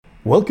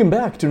Welcome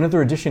back to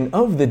another edition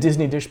of the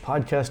Disney Dish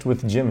Podcast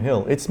with Jim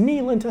Hill. It's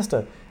me, Len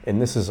Testa, and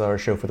this is our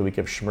show for the week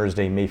of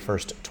Schmersday, May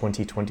 1st,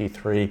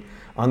 2023.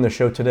 On the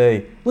show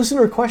today,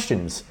 listener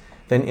questions.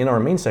 Then in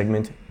our main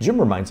segment, Jim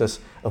reminds us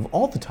of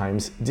all the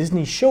times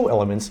Disney show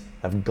elements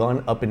have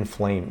gone up in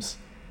flames.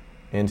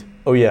 And,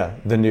 oh yeah,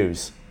 the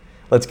news.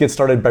 Let's get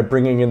started by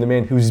bringing in the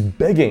man who's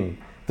begging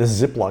the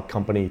Ziploc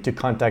company to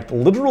contact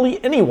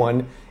literally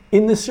anyone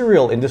in the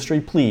cereal industry,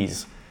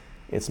 please.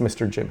 It's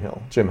Mr. Jim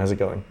Hill. Jim, how's it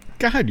going?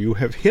 God, you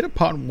have hit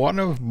upon one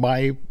of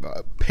my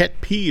pet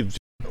peeves.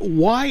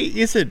 Why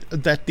is it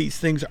that these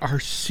things are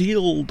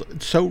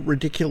sealed so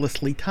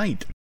ridiculously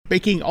tight?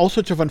 Making all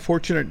sorts of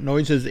unfortunate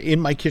noises in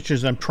my kitchen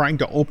as I'm trying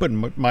to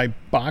open my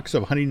box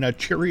of Honey Nut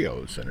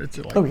Cheerios. And it's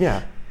like, oh,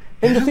 yeah.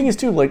 And the thing is,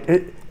 too, like,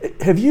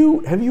 have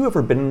you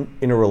ever been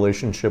in a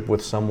relationship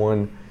with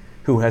someone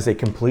who has a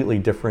completely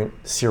different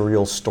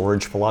cereal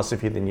storage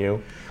philosophy than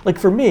you? Like,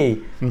 for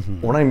me,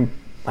 when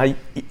I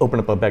open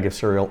up a bag of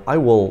cereal, I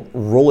will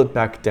roll it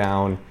back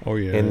down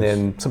and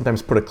then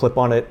sometimes put a clip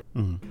on it.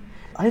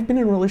 I've been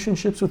in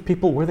relationships with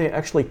people where they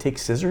actually take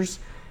scissors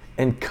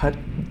and cut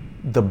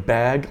the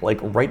bag like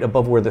right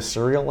above where the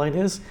cereal line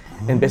is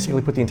and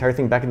basically put the entire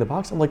thing back in the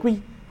box. I'm like,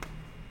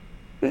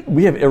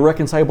 we have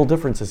irreconcilable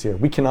differences here.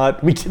 This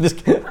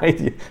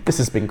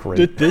has been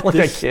great. I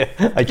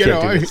can't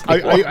do this.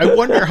 I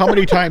wonder how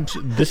many times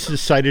this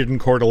is cited in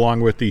court along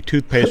with the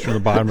toothpaste from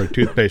the bottom or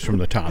toothpaste from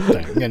the top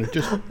thing. And it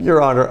just,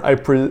 Your Honor, I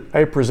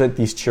present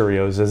these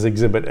Cheerios as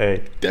Exhibit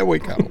A. There we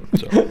go.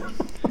 So.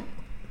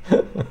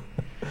 All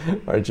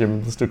right,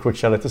 Jim, let's do a quick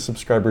shout out to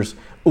subscribers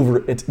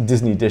over at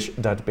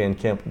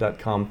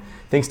disneydish.bandcamp.com.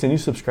 Thanks to new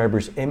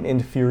subscribers M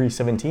and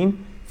Fury17,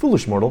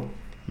 Foolish Mortal,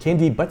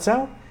 Candy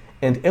Butzow,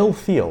 and El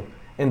Theo,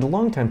 and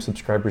longtime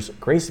subscribers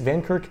Grace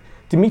Van Kirk,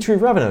 Dimitri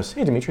Ravenos,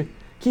 hey Dimitri,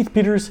 Keith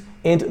Peters,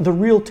 and The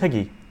Real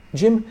Teggy.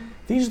 Jim,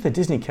 these are the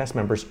Disney cast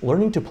members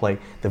learning to play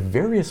the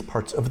various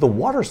parts of the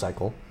water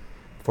cycle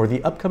for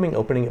the upcoming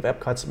opening of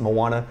Epcot's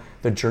Moana,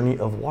 The Journey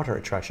of Water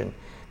attraction.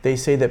 They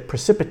say that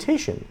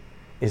precipitation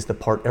is the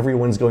part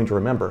everyone's going to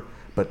remember,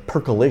 but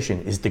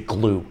percolation is the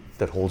glue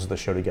that holds the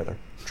show together.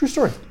 True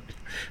story.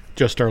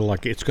 Just our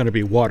luck. It's going to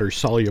be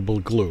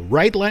water-soluble glue.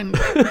 Right, Len?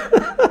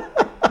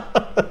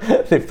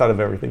 They've thought of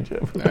everything,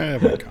 Jim. There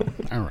we go.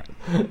 All right.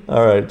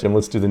 All right, Jim,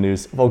 let's do the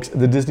news. Folks,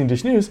 the Disney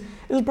Dish News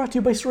is brought to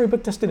you by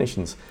Storybook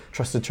Destinations,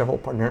 trusted travel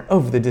partner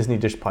of the Disney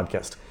Dish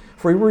Podcast.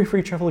 For a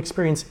worry-free travel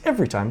experience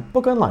every time,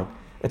 book online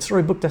at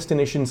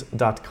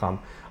StorybookDestinations.com.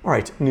 All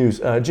right, news.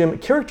 Jim,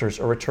 characters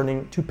are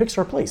returning to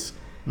Pixar Place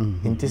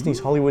in Disney's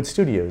Hollywood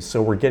Studios.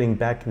 So we're getting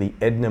back the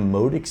Edna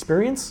Mode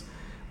experience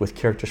with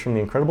characters from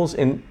The Incredibles.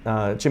 And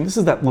Jim, this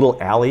is that little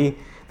alley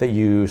that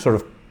you sort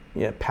of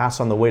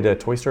pass on the way to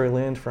Toy Story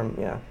Land from,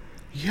 And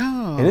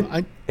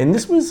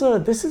this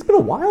has been a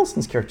while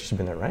since characters have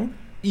been there, right?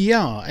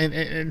 Yeah, and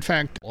in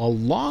fact, a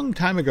long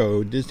time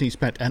ago, Disney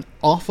spent an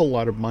awful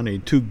lot of money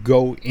to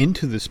go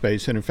into the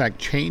space and, in fact,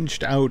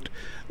 changed out,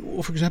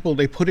 for example,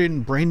 they put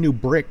in brand new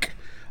brick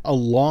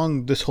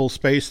along this whole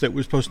space that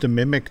was supposed to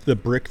mimic the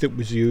brick that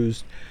was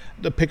used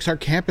the Pixar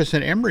campus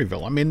in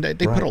Emeryville. I mean, they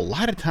put a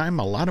lot of time,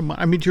 a lot of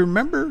money. I mean, do you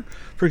remember,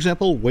 for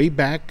example, way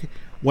back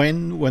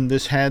when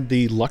this had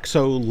the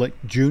Luxo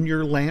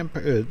Junior lamp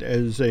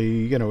as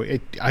a,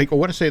 I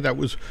want to say that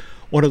was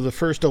one of the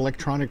first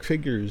electronic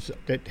figures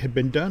that had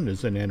been done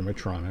as an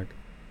animatronic.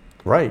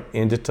 Right,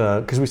 and it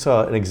because we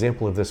saw an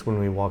example of this when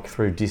we walked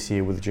through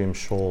DCA with James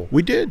Scholl.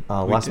 We did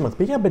last month.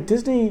 But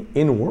Disney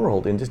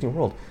in Disney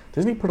World,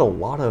 Disney put a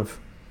lot of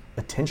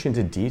attention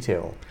to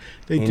detail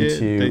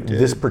into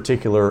this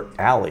particular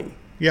alley.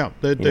 Yeah,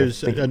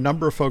 there's a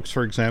number of folks,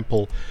 for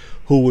example,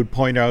 who would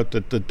point out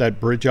that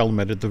bridge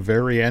element at the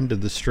very end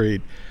of the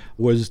street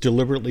was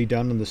deliberately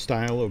done in the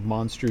style of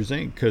Monsters,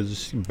 Inc.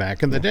 Because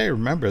back in the day,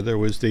 remember, there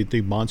was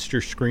the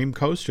Monster Scream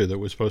coaster that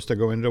was supposed to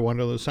go into one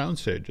of the sound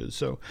stages.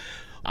 So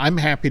I'm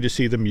happy to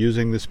see them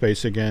using the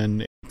space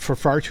again. For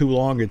far too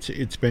long,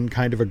 it's been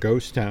kind of a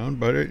ghost town,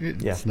 but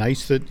it's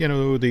nice that,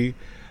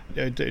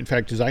 in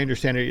fact, as I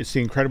understand it, it's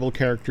the incredible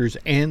characters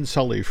and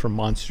Sully from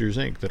Monsters,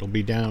 Inc. that'll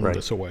be down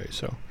this away.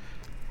 So.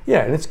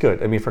 Yeah, and it's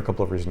good. I mean, for a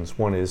couple of reasons.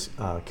 One is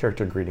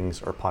character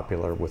greetings are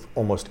popular with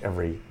almost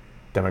every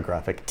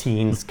demographic.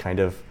 Teens kind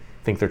of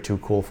think they're too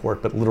cool for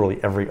it, but literally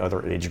every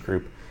other age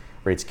group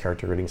rates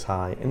character greetings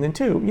high. And then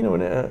two,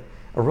 in a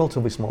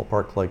relatively small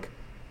park like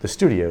the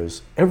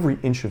studios, every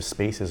inch of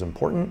space is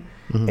important.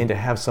 And to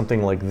have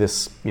something like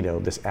this,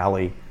 this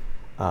alley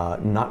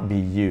not be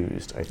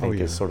used, I think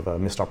is sort of a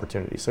missed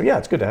opportunity. So yeah,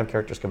 it's good to have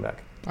characters come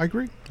back. I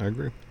agree.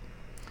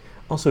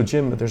 Also,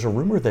 Jim, there's a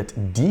rumor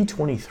that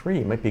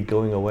D23 might be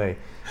going away.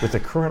 With the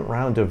current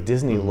round of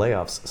Disney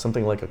layoffs,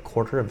 something like a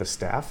quarter of the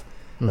staff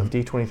of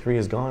D23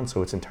 is gone,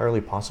 so it's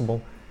entirely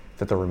possible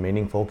that the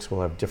remaining folks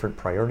will have different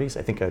priorities.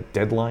 I think a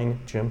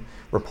Deadline, Jim,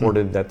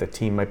 reported that the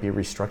team might be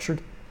restructured.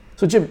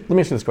 So, Jim, let me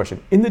ask you this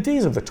question. In the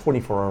days of the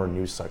 24-hour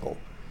news cycle,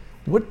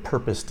 what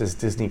purpose does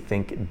Disney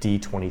think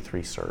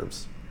D23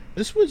 serves?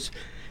 This was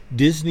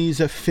Disney's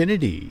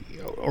affinity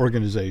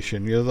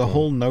organization. The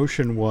whole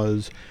notion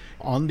was,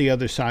 on the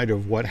other side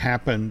of what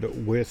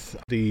happened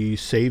with the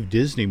Save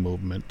Disney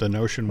movement. The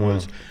notion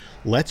was,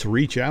 let's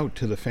reach out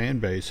to the fan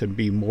base and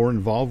be more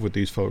involved with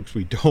these folks.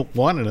 We don't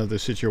want another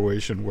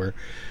situation where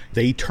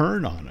they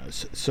turn on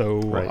us.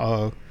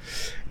 So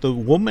the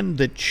woman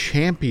that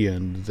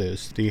championed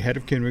this, the head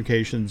of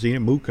communications, Zena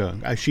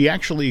Muka, she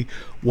actually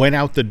went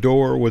out the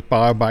door with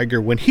Bob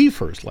Iger when he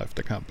first left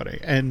the company.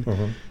 And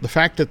the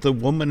fact that the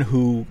woman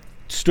who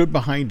stood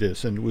behind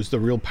this and was the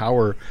real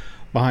power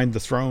behind the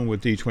throne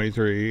with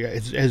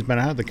D23 has been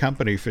out of the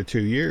company for 2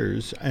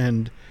 years,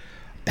 and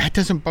that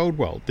doesn't bode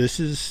well. This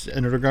is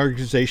an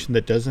organization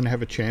that doesn't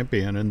have a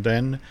champion, and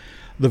then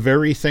the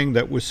very thing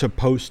that was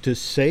supposed to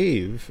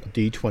save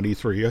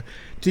D23.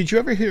 Did you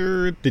ever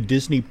hear the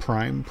Disney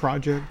Prime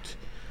project?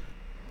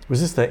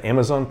 Was this the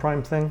Amazon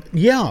Prime thing?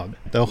 Yeah.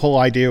 The whole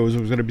idea was it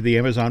was going to be the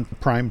Amazon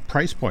Prime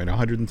price point,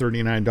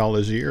 $139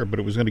 a year, but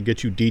it was going to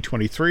get you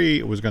D23.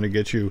 It was going to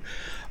get you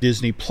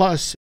Disney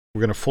Plus. We're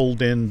going to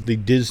fold in the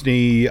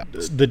Disney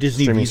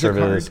Visa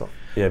card.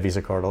 Yeah,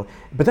 Visa card.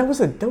 But that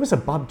was a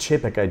Bob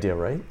Chapek idea,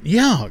 right?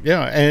 Yeah,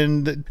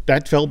 and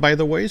that fell by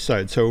the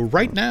wayside. So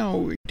right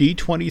now,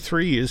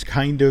 D23 is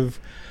kind of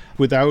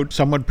without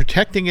someone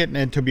protecting it,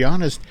 and to be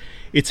honest,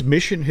 its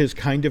mission has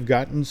kind of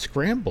gotten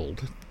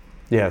scrambled.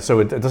 Yeah, so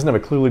it doesn't have a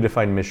clearly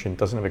defined mission,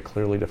 doesn't have a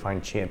clearly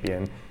defined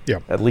champion. Yeah.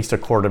 At least a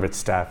quarter of its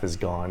staff is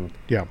gone.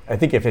 Yeah. I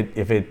think if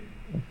it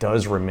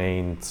does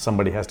remain,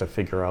 somebody has to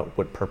figure out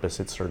what purpose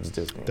it serves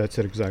Disney. That's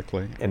it,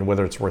 exactly. And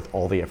whether it's worth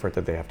all the effort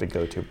that they have to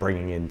go to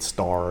bringing in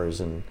stars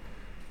and...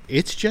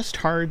 It's just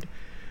hard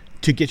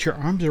to get your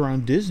arms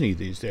around Disney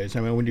these days.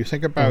 I mean, when you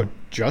think about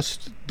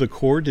just the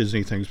core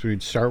Disney things between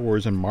Star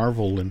Wars and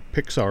Marvel and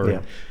Pixar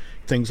and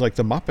things like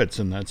the Muppets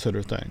and that sort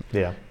of thing.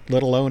 Yeah.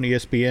 Let alone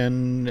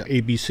ESPN,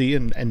 ABC,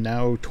 and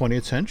now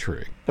 20th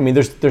Century. I mean,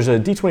 there's a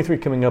D23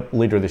 coming up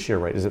later this year,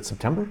 right? Is it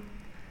September?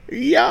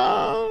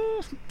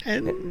 Yeah,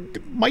 and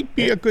it might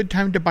be a good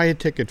time to buy a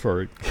ticket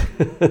for it.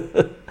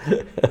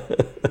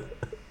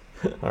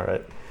 All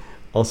right.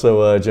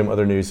 Also, Jim,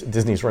 other news,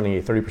 Disney's running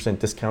a 30%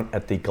 discount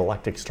at the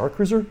Galactic Star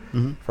Cruiser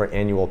for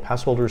annual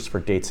pass holders for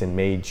dates in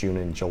May, June,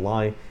 and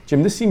July.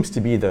 Jim, this seems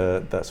to be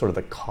the sort of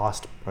the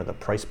cost or the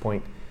price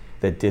point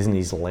that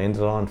Disney's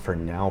landed on for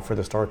now for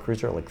the Star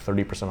Cruiser, like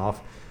 30%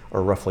 off,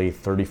 or roughly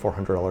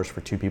 $3,400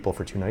 for two people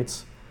for 2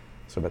 nights.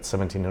 So about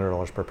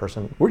 $1,700 per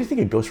person. Where do you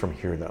think it goes from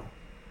here, though?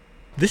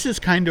 This is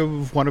kind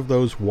of one of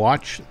those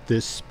watch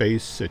this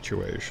space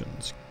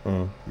situations.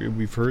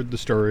 We've heard the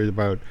story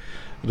about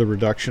the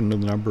reduction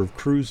in the number of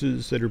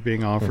cruises that are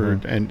being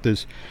offered, and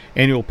this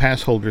annual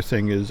pass holder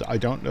thing is, I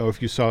don't know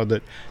if you saw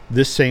that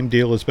this same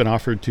deal has been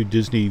offered to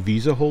Disney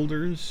Visa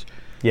holders.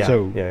 Yeah,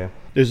 so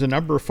there's a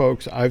number of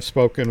folks I've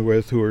spoken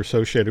with who are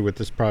associated with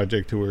this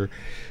project who are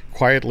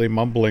quietly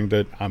mumbling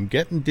that I'm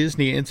getting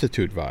Disney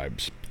Institute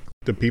vibes.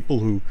 The people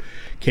who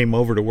came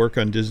over to work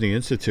on Disney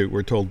Institute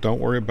were told,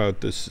 don't worry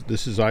about this.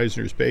 This is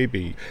Eisner's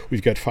baby.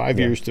 We've got 5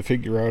 years to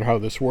figure out how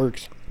this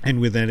works. And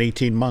within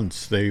 18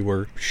 months, they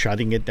were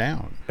shutting it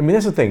down. I mean,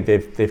 that's the thing.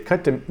 They've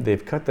cut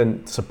the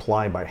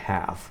supply by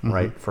half,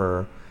 right,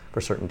 for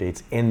certain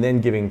dates, and then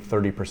giving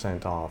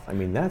 30% off. I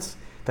mean,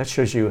 that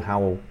shows you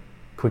how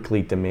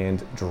quickly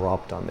demand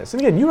dropped on this.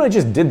 And again, you and I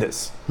just did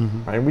this,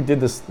 right? We did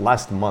this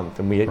last month,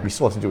 and we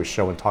still have to do a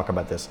show and talk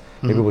about this.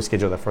 Maybe we'll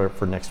schedule that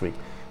for next week.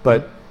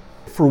 But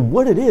for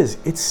what it is,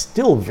 it's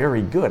still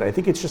very good. I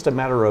think it's just a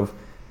matter of,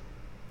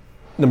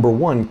 number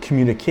one,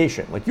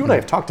 communication. Like you and I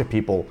have talked to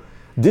people,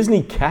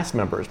 Disney cast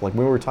members, like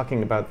when we were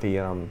talking about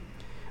the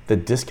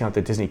discount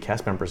that Disney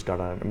cast members got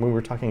on it, and when we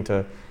were talking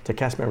to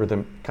cast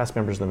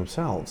members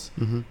themselves,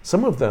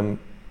 some of them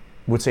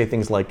would say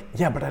things like,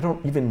 yeah, but I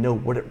don't even know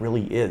what it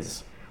really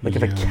is. Like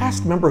if a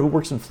cast member who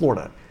works in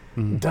Florida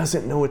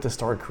doesn't know what the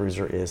Star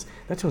Cruiser is,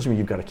 that tells me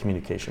you've got a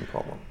communication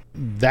problem.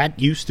 That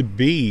used to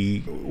be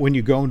when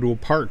you go into a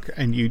park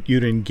and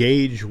you'd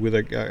engage with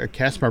a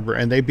cast member,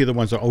 and they'd be the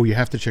ones that, you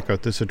have to check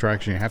out this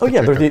attraction. You have to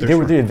check out this. They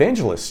were the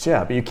evangelists,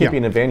 but you can't be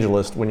an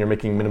evangelist when you're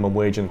making minimum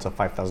wage and it's a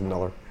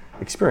 $5,000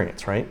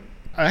 experience, right?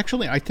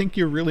 Actually, I think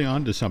you're really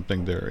onto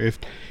something there. If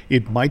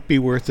it might be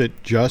worth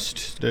it,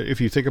 just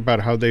if you think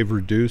about how they've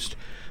reduced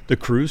the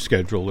cruise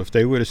schedule, if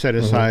they would have set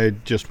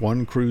aside just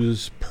one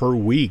cruise per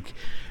week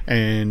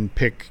and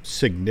pick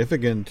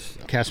significant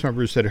cast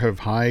members that have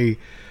high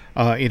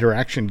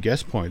interaction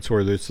guest points,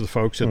 whether it's the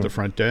folks at the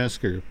front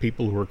desk or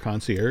people who are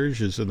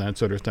concierges and that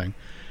sort of thing,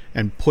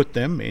 and put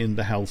them in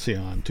the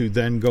Halcyon to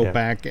then go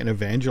back and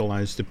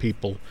evangelize to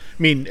people.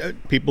 I mean,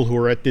 people who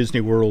are at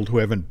Disney World who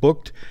haven't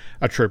booked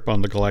a trip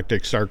on the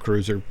Galactic Star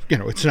Cruiser,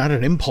 it's not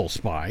an impulse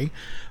buy,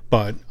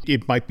 but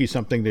it might be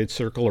something they'd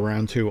circle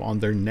around to on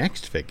their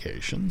next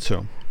vacation.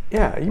 So,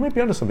 yeah, you might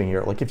be onto something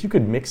here. Like if you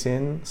could mix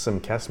in some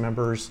cast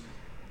members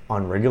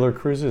on regular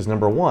cruises,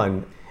 number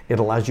one, it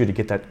allows you to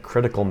get that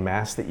critical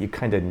mass that you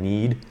kind of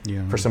need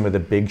for some of the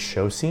big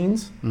show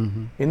scenes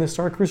in the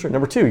Star Cruiser.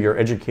 Number two, you're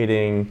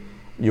educating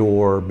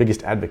your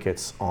biggest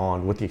advocates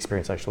on what the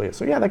experience actually is.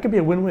 So yeah, that could be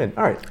a win-win.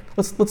 All right,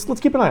 let's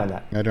keep an eye on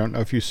that. I don't know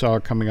if you saw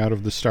coming out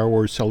of the Star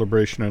Wars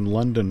celebration in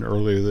London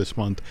earlier this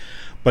month,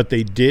 but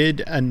they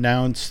did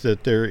announce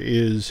that there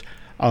is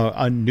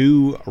a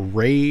new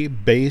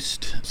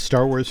Rey-based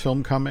Star Wars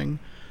film coming,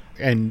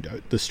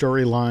 and the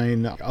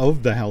storyline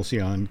of the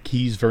Halcyon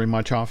keys very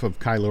much off of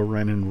Kylo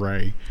Ren and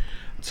Rey.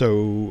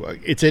 So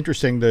it's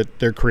interesting that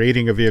they're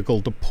creating a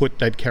vehicle to put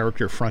that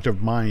character front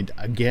of mind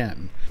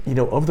again. You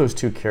know, of those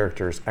two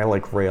characters, I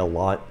like Rey a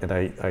lot, and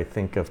I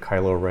think of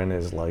Kylo Ren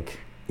as like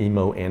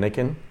emo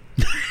Anakin.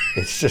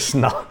 It's just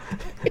not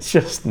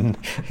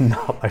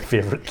my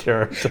favorite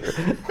character.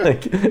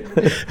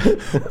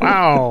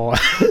 Wow.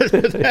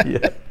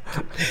 Yeah.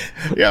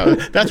 Yeah,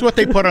 that's what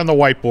they put on the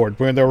whiteboard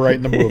when they were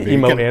writing the movie.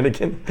 Emo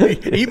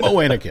Anakin. Emo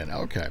Anakin,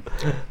 okay.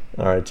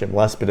 All right, Jim,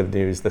 last bit of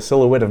news. The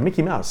silhouette of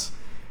Mickey Mouse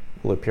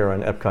will appear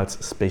on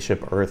Epcot's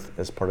Spaceship Earth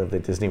as part of the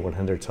Disney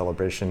 100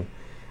 celebration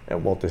at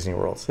Walt Disney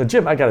World. So,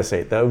 Jim, I got to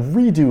say, the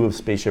redo of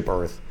Spaceship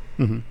Earth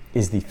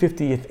is the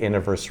 50th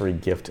anniversary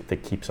gift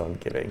that keeps on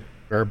giving.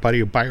 Our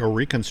buddy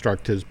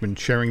BioReconstruct has been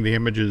sharing the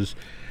images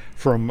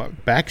from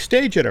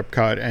backstage at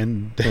Epcot,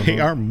 and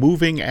they are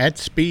moving at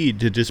speed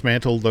to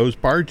dismantle those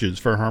barges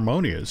for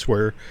Harmonious,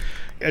 where,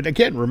 and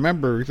again,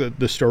 remember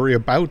the story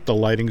about the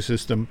lighting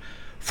system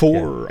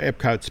for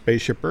Epcot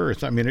Spaceship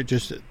Earth. I mean,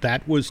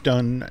 that was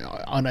done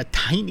on a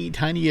tiny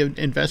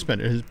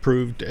investment. It has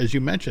proved, as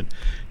you mentioned,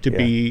 to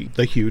be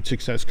the huge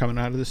success coming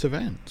out of this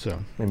event. So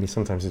maybe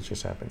sometimes it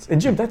just happens. And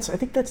Jim, I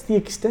think that's the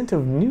extent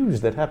of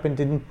news that happened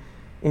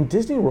in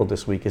Disney World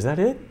this week. Is that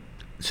it?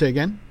 Say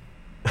again?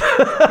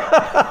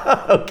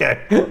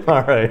 Okay.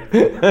 All right.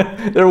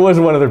 There was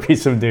one other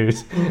piece of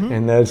news,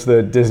 and that's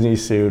that Disney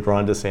sued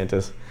Ron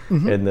DeSantis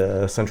and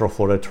the Central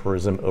Florida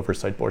Tourism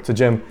Oversight Board. So,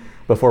 Jim,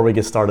 before we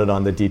get started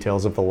on the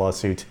details of the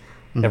lawsuit,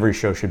 every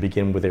show should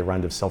begin with a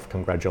round of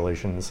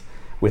self-congratulations.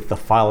 With the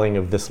filing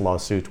of this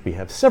lawsuit, we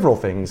have several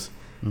things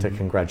to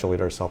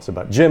congratulate ourselves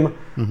about. Jim,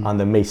 on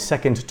the May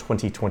 2nd,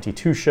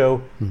 2022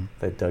 show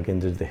that dug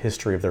into the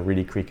history of the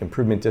Reedy Creek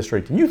Improvement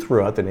District, you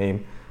threw out the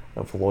name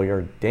of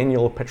lawyer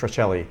Daniel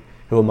Petrocelli,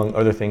 who, among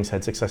other things,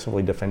 had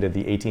successfully defended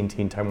the AT&T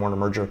and Time Warner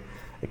merger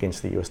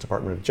against the U.S.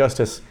 Department of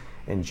Justice.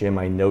 And Jim,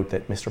 I note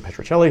that Mr.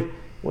 Petrocelli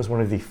was one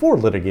of the 4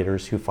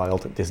 litigators who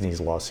filed Disney's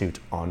lawsuit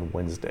on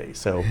Wednesday.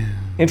 So,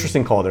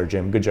 interesting call there,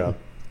 Jim. Good job.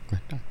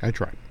 I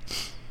tried.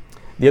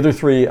 The other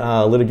 3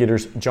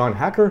 litigators, John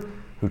Hacker,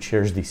 who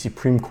chairs the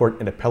Supreme Court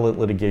and appellate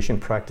litigation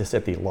practice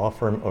at the law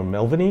firm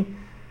O'Melveny,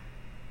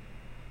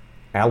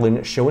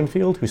 Alan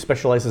Schoenfield, who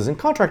specializes in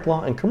contract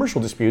law and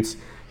commercial disputes.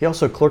 He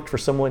also clerked for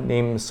someone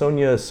named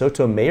Sonia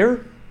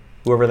Sotomayor,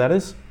 whoever that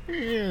is.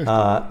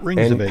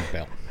 Rings a big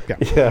bell.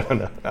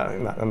 Yeah,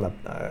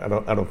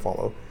 I don't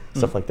follow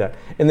stuff like that.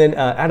 And then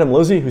Adam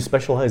Losey, who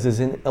specializes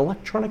in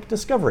electronic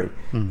discovery,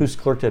 who's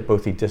clerked at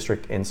both the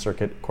district and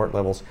circuit court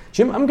levels.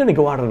 Jim, I'm going to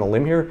go out on a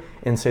limb here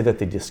and say that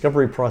the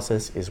discovery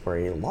process is where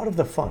a lot of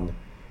the fun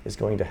is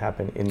going to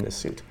happen in this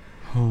suit.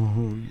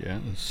 Oh,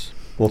 yes.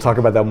 We'll talk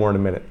about that more in a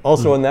minute.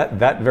 Also on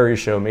that very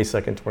show, May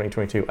 2nd,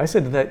 2022, I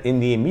said that in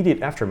the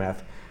immediate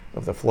aftermath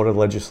of the Florida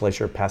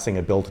legislature passing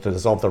a bill to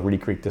dissolve the Reedy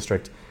Creek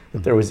District,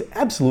 that there was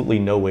absolutely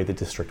no way the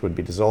district would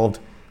be dissolved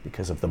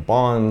because of the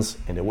bonds,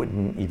 and it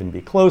wouldn't even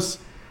be close.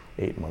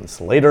 8 months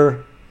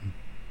later,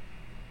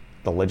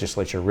 the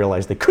legislature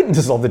realized they couldn't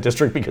dissolve the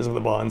district because of the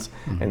bonds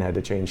and had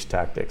to change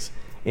tactics.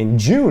 In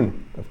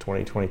June of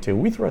 2022,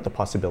 we threw out the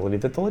possibility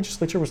that the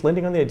legislature was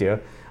landing on the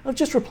idea of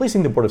just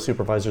replacing the Board of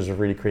Supervisors of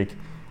Reedy Creek,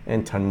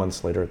 and 10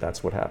 months later,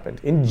 that's what happened.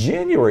 In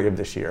January of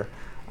this year,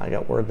 I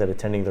got word that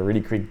attending the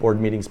Reedy Creek board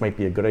meetings might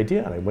be a good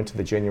idea, and I went to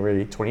the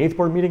January 28th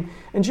board meeting.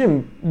 And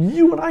Jim,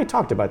 you and I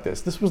talked about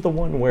this. This was the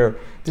one where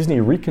Disney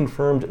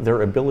reconfirmed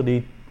their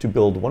ability to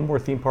build 1 more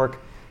theme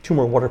park, 2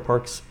 more water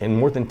parks, and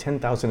more than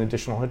 10,000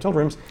 additional hotel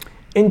rooms.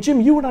 And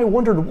Jim, you and I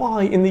wondered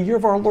why, in the year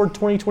of our Lord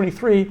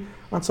 2023,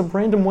 on some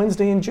random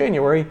Wednesday in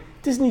January,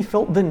 Disney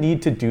felt the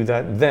need to do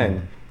that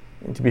then.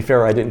 And to be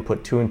fair, I didn't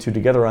put 2 and 2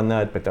 together on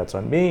that, but that's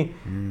on me,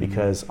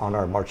 because on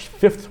our March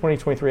 5th,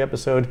 2023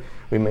 episode,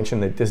 we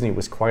mentioned that Disney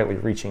was quietly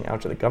reaching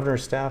out to the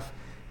governor's staff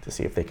to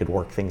see if they could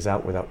work things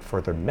out without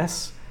further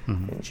mess.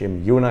 And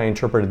Jim, you and I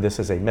interpreted this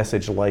as a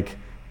message like,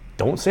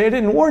 don't say I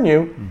didn't warn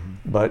you,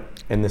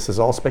 and this is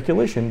all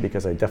speculation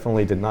because I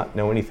definitely did not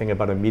know anything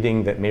about a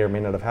meeting that may or may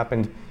not have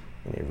happened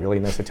in a really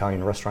nice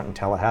Italian restaurant in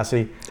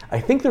Tallahassee. I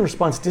think the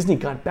response Disney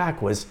got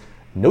back was,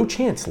 no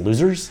chance,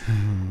 losers.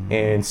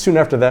 And soon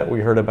after that, we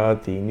heard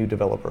about the new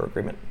developer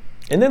agreement.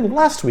 And then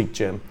last week,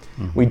 Jim,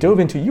 we dove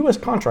into U.S.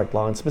 contract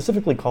law and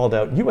specifically called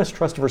out U.S.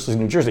 Trust versus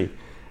New Jersey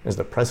as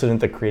the precedent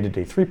that created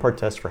a 3-part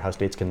test for how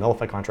states can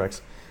nullify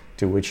contracts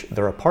to which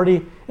they're a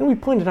party. And we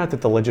pointed out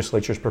that the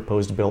legislature's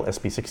proposed bill,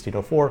 SB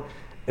 1604,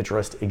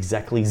 addressed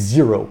exactly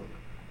 0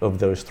 of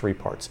those 3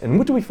 parts. And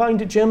what do we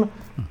find, Jim?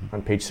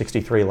 On page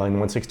 63, line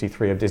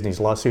 163 of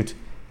Disney's lawsuit,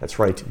 that's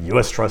right,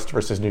 U.S. Trust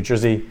versus New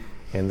Jersey,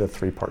 and the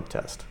 3-part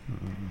test.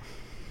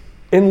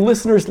 And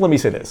listeners, let me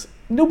say this.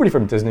 Nobody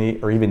from Disney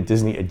or even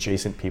Disney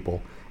adjacent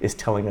people is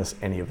telling us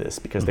any of this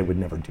because they would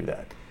never do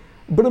that.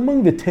 But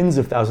among the tens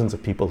of thousands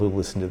of people who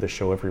listen to this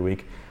show every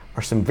week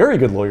are some very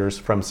good lawyers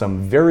from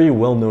some very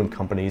well-known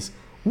companies,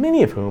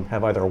 many of whom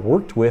have either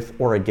worked with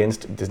or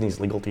against Disney's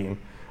legal team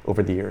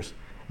over the years.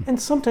 And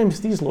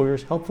sometimes these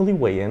lawyers helpfully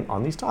weigh in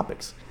on these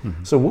topics.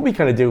 So what we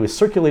kind of do is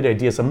circulate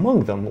ideas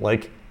among them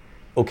like,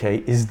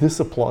 okay, is this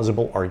a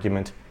plausible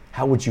argument?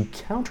 How would you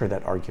counter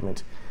that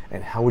argument?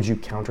 And how would you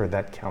counter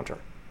that counter?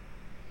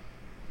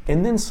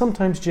 And then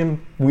sometimes,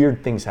 Jim,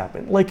 weird things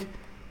happen. Like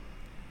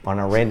on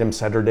a random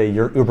Saturday,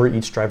 your Uber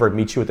Eats driver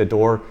meets you at the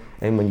door,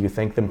 and when you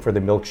thank them for the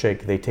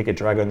milkshake, they take a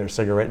drag on their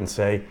cigarette and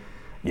say,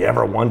 you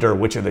ever wonder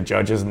which of the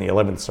judges in the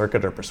 11th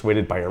Circuit are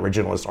persuaded by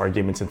originalist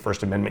arguments in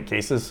First Amendment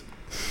cases?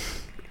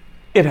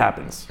 It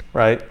happens,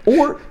 right?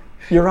 Or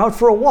you're out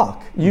for a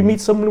walk. You meet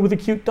someone with a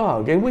cute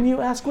dog, and when you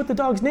ask what the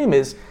dog's name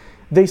is,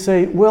 they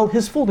say, well,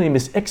 his full name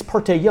is Ex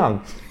Parte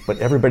Young, but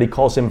everybody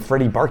calls him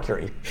Freddie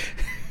Barcury.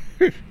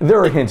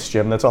 There are hints,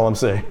 Jim, that's all I'm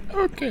saying.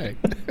 Okay.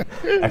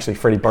 Actually,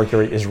 Freddie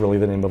Barcury is really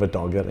the name of a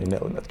dog that I know,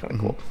 and that's kind of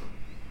cool.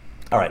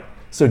 All right,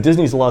 so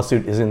Disney's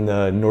lawsuit is in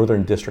the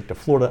Northern District of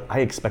Florida. I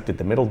expected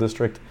the Middle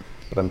District,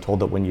 but I'm told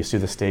that when you sue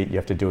the state, you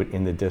have to do it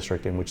in the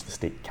district in which the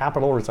state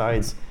capital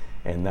resides,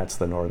 and that's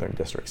the Northern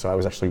District. So I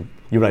was actually,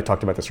 you and I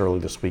talked about this earlier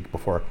this week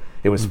before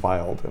it was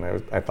filed,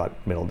 and I thought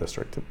Middle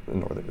District,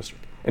 Northern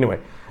District. Anyway,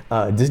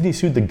 Disney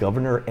sued the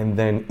governor and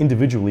then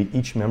individually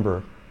each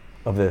member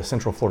of the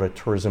Central Florida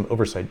Tourism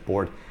Oversight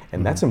Board,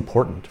 and that's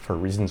important for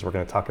reasons we're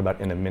going to talk about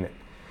in a minute.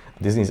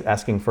 Disney's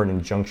asking for an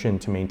injunction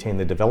to maintain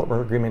the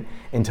development agreement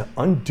and to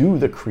undo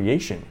the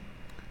creation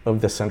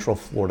of the Central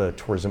Florida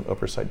Tourism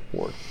Oversight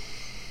Board.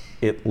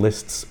 It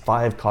lists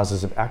 5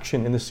 causes of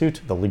action in the suit,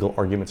 the legal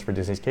arguments for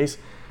Disney's case.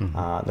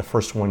 The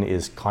first one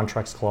is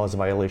contracts clause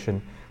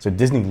violation. So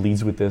Disney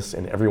leads with this,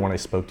 and everyone I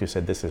spoke to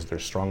said this is their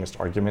strongest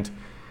argument.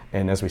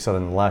 And as we said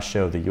in the last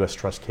show, the U.S.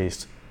 Trust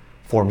case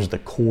forms the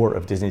core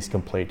of Disney's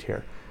complaint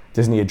here.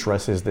 Disney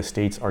addresses the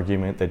state's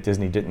argument that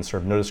Disney didn't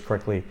serve notice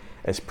correctly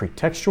as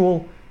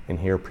pretextual, and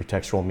here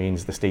pretextual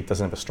means the state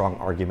doesn't have a strong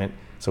argument,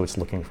 so it's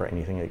looking for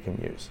anything it can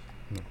use.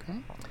 Okay.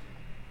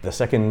 The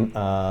second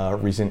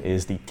reason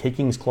is the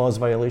takings clause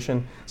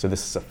violation. So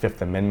this is a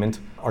Fifth Amendment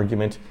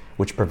argument,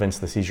 which prevents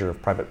the seizure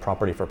of private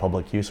property for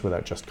public use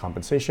without just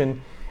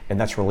compensation. And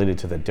that's related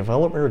to the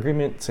development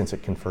agreement, since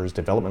it confers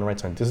development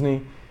rights on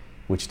Disney,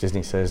 which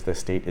Disney says the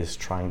state is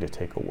trying to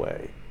take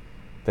away.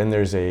 Then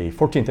there's a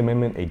 14th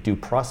Amendment, a due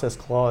process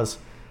clause.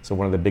 So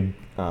one of the big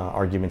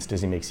arguments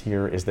Disney makes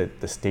here is that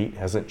the state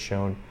hasn't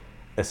shown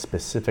a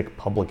specific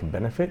public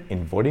benefit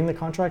in voiding the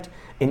contract.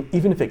 And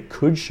even if it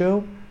could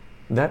show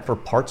that for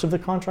parts of the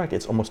contract,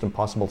 it's almost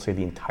impossible to say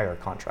the entire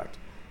contract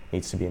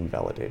needs to be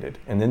invalidated.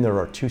 And then there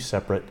are 2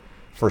 separate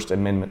First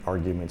Amendment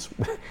arguments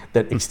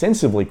that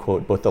extensively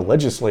quote both the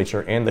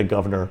legislature and the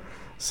governor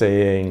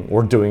saying,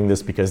 we're doing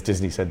this because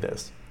Disney said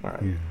this. All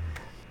right. Yeah.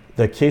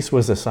 The case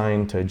was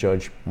assigned to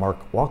Judge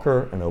Mark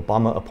Walker, an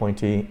Obama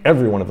appointee.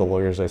 Every one of the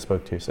lawyers I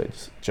spoke to said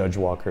Judge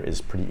Walker is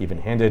pretty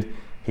even-handed.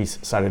 He's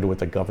sided with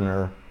the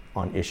governor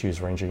on issues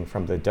ranging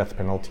from the death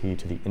penalty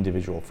to the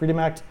Individual Freedom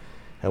Act.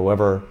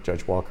 However,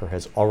 Judge Walker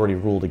has already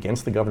ruled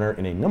against the governor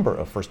in a number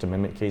of First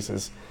Amendment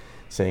cases,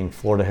 saying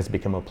Florida has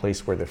become a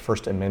place where the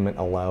First Amendment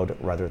allowed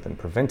rather than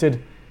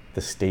prevented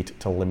the state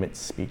to limit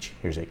speech.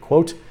 Here's a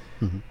quote.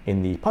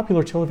 In the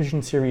popular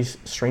television series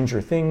Stranger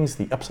Things,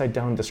 the Upside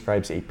Down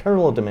describes a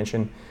parallel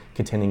dimension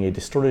containing a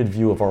distorted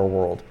view of our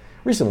world.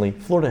 Recently,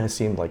 Florida has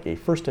seemed like a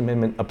First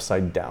Amendment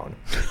upside down.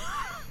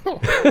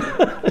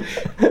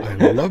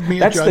 I love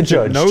me a judge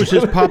that knows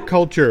his pop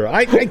culture.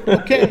 Okay,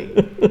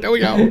 there we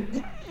go.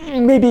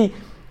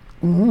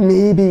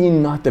 Maybe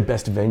not the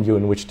best venue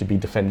in which to be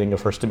defending a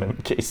First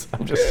Amendment case.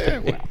 I'm just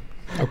saying. Well,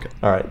 okay.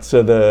 All right,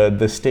 so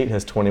the state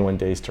has 21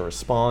 days to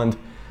respond.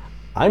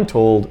 I'm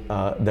told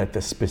that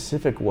the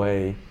specific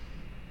way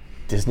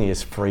Disney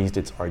has phrased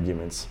its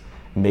arguments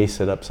may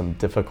set up some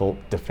difficult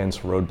defense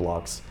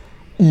roadblocks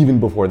even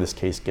before this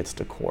case gets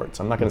to court.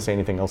 So I'm not going to say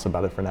anything else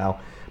about it for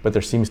now, but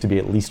there seems to be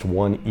at least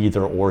one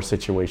either-or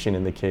situation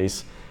in the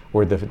case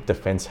where the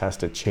defense has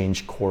to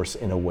change course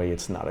in a way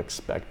it's not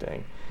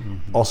expecting.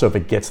 Also, if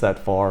it gets that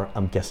far,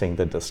 I'm guessing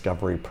the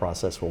discovery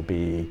process will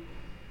be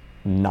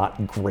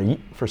not great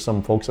for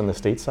some folks on the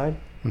state side.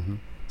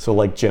 So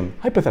like Jim,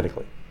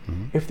 hypothetically,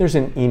 if there's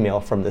an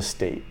email from the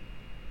state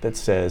that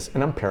says,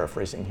 and I'm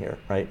paraphrasing here,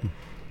 right?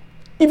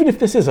 Even if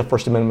this is a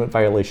First Amendment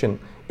violation,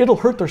 it'll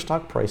hurt their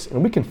stock price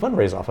and we can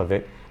fundraise off of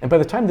it. And by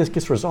the time this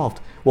gets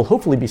resolved, we'll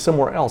hopefully be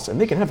somewhere else and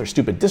they can have their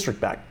stupid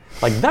district back.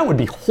 Like, that would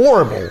be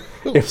horrible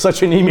if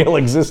such an email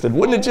existed,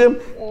 wouldn't it,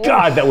 Jim?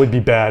 God, that would be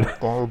bad.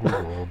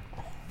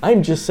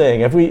 I'm just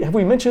saying, have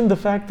we mentioned the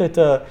fact that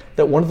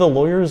that one of the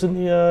lawyers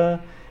in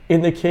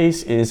the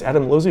case is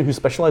Adam Lozzi, who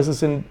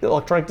specializes in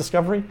electronic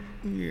discovery?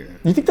 Yeah.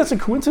 You think that's a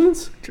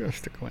coincidence?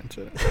 Just a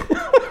coincidence.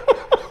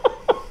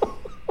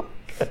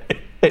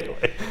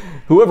 Anyway,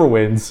 whoever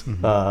wins,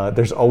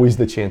 there's always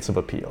the chance of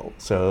appeal.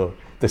 So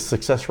the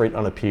success rate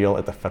on appeal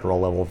at the federal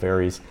level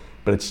varies,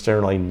 but it's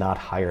generally not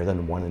higher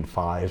than 1 in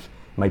 5.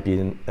 Might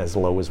be as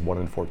low as 1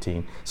 in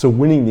 14. So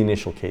winning the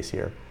initial case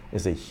here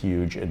is a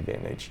huge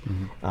advantage.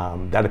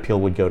 That appeal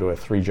would go to a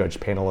 3-judge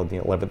panel of the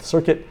 11th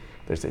Circuit.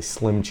 There's a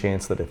slim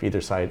chance that if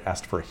either side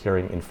asked for a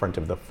hearing in front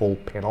of the full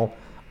panel,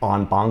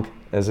 en banc,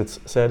 as it's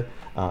said,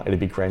 it'd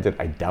be granted.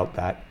 I doubt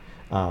that.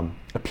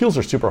 Appeals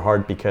are super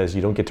hard because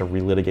you don't get to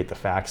relitigate the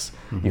facts.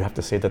 You have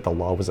to say that the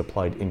law was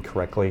applied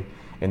incorrectly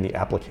and the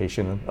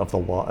application of the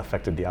law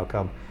affected the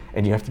outcome.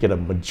 And you have to get a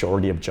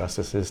majority of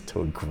justices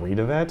to agree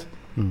to that,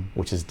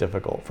 which is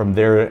difficult. From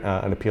there,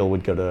 an appeal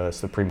would go to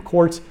Supreme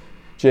Court.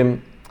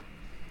 Jim,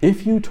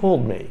 if you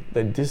told me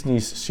that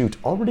Disney's suit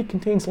already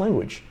contains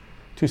language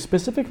to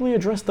specifically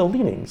address the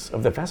leanings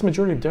of the vast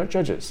majority of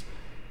judges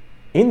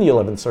in the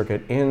 11th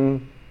Circuit,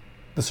 in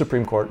the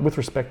Supreme Court, with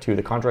respect to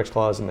the Contracts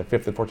Clause and the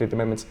 5th and 14th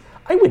Amendments,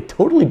 I would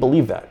totally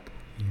believe that.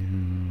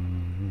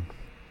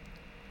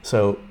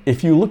 So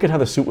if you look at how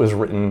the suit was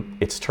written,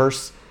 it's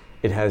terse.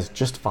 It has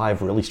just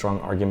 5 really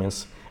strong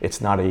arguments. It's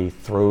not a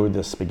throw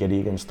the spaghetti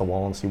against the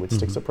wall and see what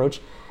sticks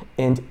approach.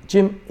 And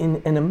Jim,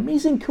 in an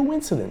amazing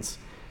coincidence,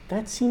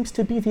 that seems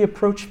to be the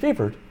approach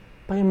favored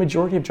by a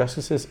majority of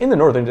justices in the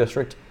Northern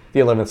District,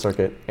 the 11th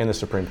Circuit, and the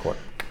Supreme Court.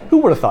 Who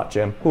would have thought,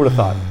 Jim? Who would have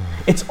thought?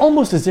 It's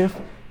almost as if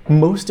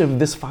most of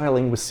this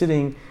filing was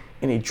sitting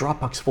in a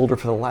Dropbox folder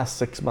for the last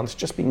 6 months,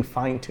 just being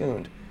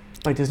fine-tuned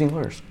by Disney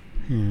lawyers.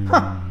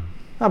 How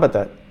about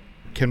that?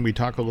 Can we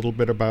talk a little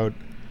bit about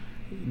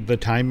the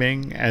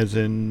timing, as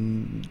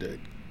in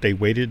they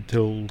waited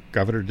till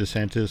Governor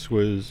DeSantis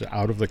was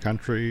out of the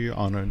country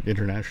on an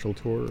international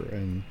tour?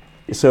 And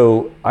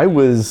so I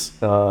was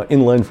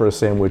in line for a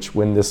sandwich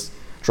when this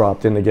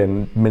dropped. And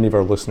again, many of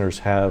our listeners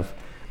have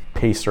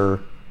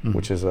Pacer,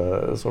 which is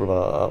a sort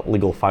of a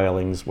legal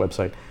filings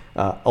website,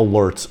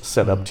 alerts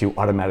set up to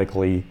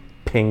automatically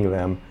ping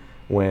them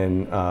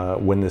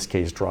when this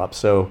case drops.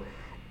 So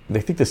they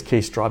think this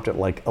case dropped at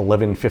like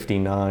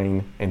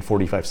 11:59 and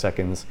 45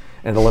 seconds,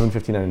 and at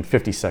 11:59 and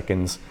 50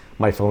 seconds,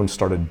 my phone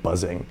started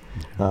buzzing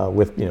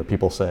with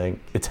people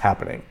saying it's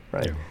happening,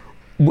 right?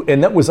 Yeah.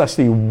 And that was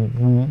actually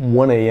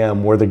 1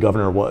 a.m. where the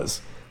governor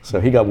was, so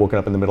he got woken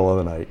up in the middle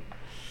of the night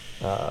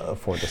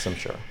for this, I'm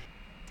sure.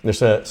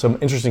 There's some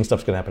interesting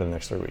stuff's going to happen in the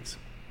next 3 weeks.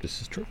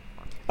 This is true.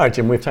 All right,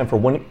 Jim, we have time for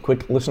one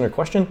quick listener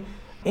question.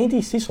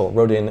 Andy Cecil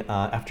wrote in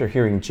after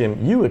hearing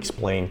Jim, you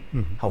explain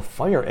how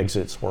fire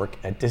exits work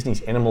at Disney's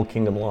Animal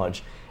Kingdom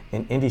Lodge.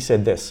 And Andy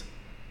said this: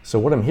 so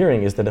what I'm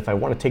hearing is that if I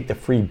want to take the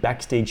free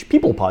backstage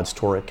People Pods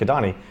tour at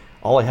Kidani,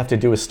 all I have to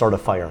do is start a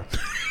fire.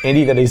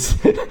 Andy, that is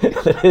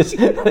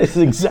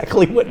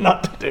exactly what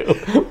not to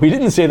do. We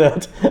didn't say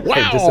that.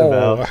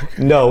 Wow.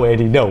 No,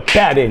 Andy, no.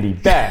 Bad Andy,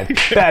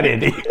 bad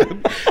Andy.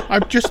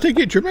 I'm just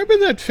thinking, do you remember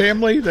that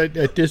family that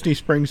at Disney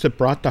Springs that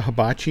brought the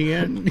hibachi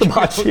in?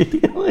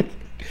 Hibachi.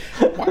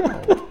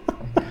 Wow.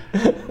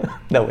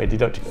 No, Andy,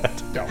 don't do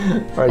that. No.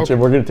 All right, Jim,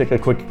 we're going to take a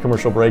quick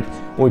commercial break.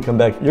 When we come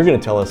back, you're going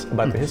to tell us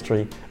about the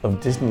history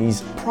of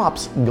Disney's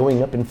props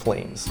going up in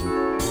flames.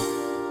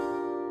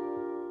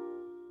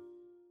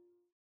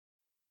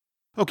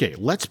 Okay,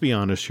 let's be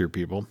honest here,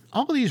 people.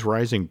 All these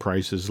rising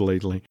prices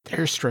lately,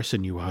 they're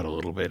stressing you out a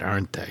little bit,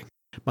 aren't they?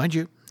 Mind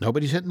you,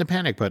 nobody's hitting the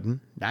panic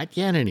button. Not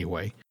yet,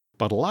 anyway.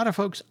 But a lot of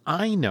folks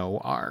I know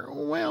are,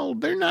 well,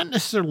 they're not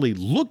necessarily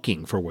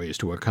looking for ways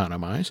to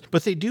economize,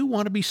 but they do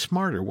want to be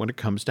smarter when it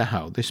comes to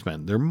how they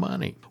spend their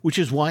money. Which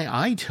is why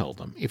I tell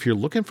them, if you're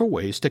looking for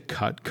ways to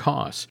cut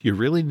costs, you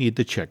really need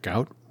to check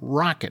out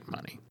Rocket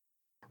Money.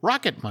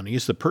 Rocket Money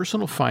is the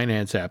personal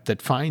finance app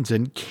that finds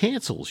and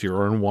cancels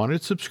your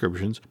unwanted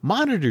subscriptions,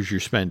 monitors your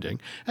spending,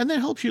 and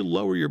then helps you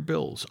lower your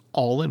bills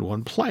all in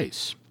one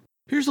place.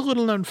 Here's a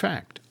little known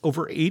fact.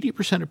 Over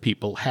 80% of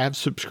people have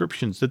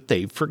subscriptions that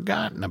they've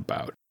forgotten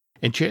about,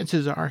 and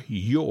chances are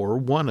you're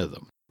one of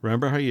them.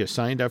 Remember how you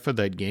signed up for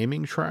that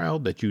gaming trial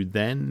that you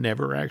then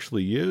never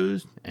actually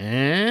used?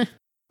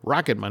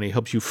 Rocket Money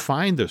helps you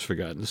find those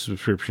forgotten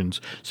subscriptions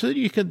so that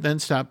you can then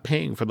stop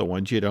paying for the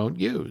ones you don't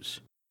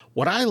use.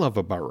 What I love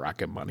about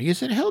Rocket Money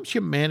is it helps you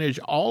manage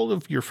all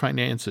of your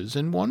finances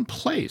in one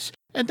place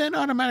and then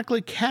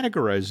automatically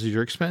categorizes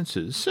your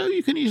expenses so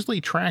you can easily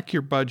track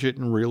your budget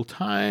in real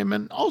time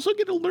and also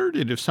get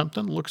alerted if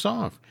something looks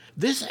off.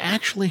 This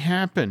actually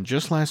happened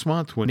just last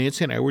month when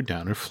Nancy and I were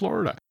down in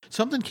Florida.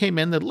 Something came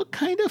in that looked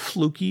kind of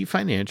fluky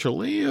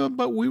financially,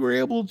 but we were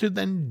able to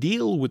then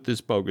deal with this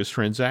bogus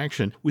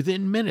transaction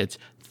within minutes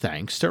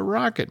thanks to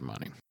Rocket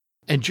Money.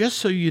 And just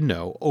so you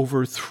know,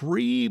 over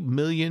 3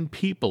 million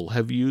people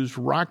have used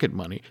Rocket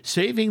Money,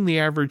 saving the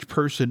average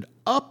person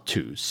up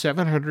to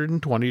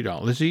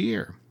 $720 a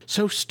year.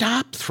 So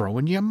stop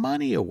throwing your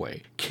money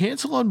away.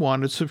 Cancel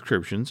unwanted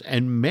subscriptions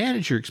and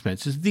manage your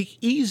expenses the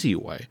easy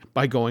way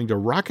by going to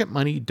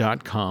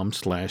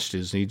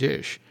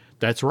rocketmoney.com/DisneyDish.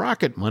 That's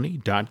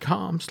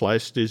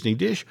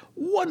rocketmoney.com/DisneyDish.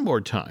 One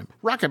more time,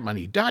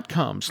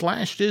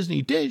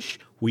 rocketmoney.com/DisneyDish.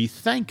 We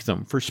thank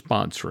them for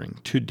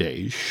sponsoring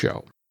today's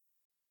show.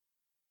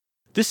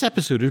 This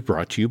episode is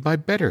brought to you by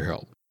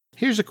BetterHelp.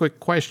 Here's a quick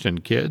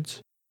question,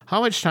 kids.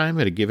 How much time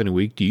in a given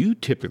week do you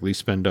typically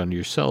spend on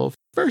yourself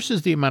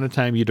versus the amount of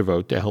time you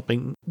devote to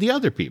helping the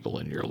other people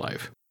in your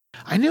life?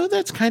 I know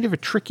that's kind of a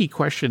tricky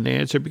question to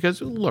answer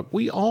because, look,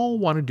 we all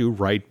want to do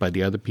right by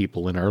the other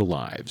people in our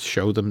lives,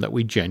 show them that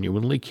we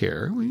genuinely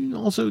care. We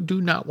also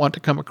do not want to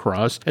come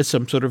across as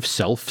some sort of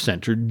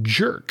self-centered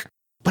jerk.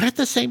 But at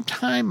the same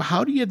time,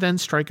 how do you then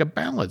strike a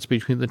balance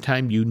between the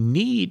time you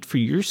need for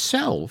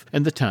yourself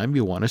and the time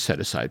you want to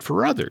set aside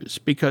for others?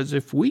 Because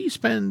if we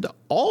spend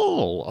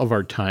all of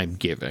our time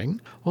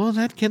giving, well,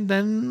 that can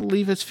then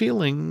leave us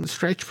feeling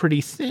stretched pretty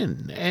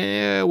thin,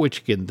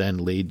 which can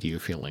then lead to you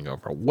feeling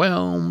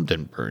overwhelmed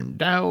and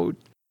burned out.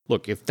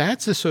 Look, if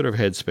that's the sort of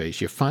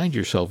headspace you find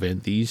yourself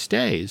in these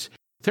days,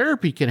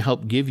 therapy can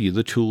help give you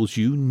the tools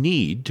you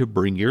need to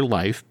bring your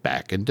life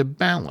back into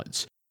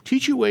balance.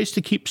 Teach you ways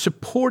to keep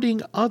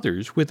supporting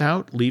others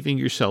without leaving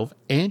yourself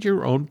and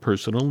your own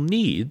personal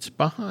needs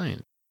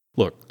behind.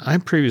 Look, I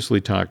previously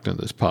talked on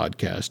this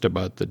podcast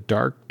about the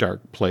dark,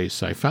 dark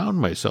place I found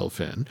myself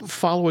in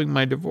following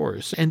my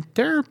divorce. And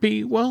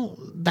therapy, well,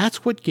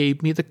 that's what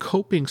gave me the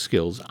coping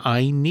skills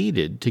I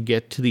needed to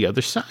get to the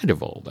other side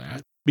of all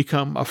that,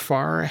 become a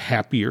far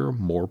happier,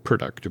 more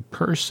productive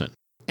person.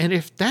 And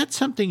if that's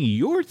something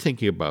you're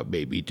thinking about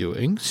maybe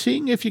doing,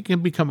 seeing if you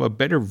can become a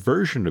better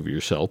version of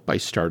yourself by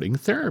starting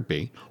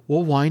therapy,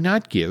 well, why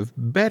not give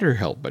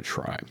BetterHelp a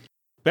try?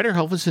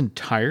 BetterHelp is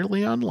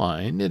entirely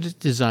online and it's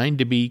designed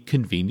to be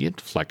convenient,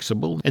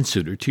 flexible, and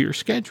suited to your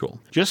schedule.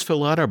 Just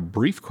fill out a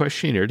brief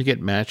questionnaire to get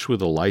matched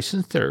with a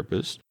licensed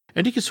therapist,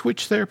 and you can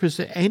switch therapists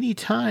at any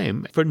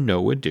time for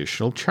no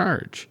additional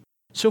charge.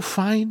 So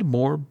find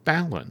more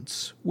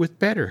balance with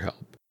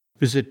BetterHelp.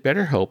 Visit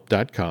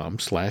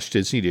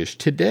BetterHelp.com/DisneyDish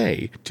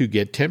today to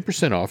get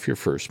 10% off your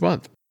first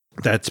month.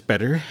 That's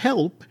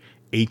BetterHelp,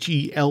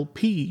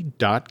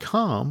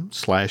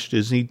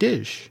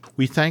 HELP.com/DisneyDish.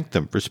 We thank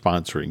them for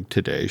sponsoring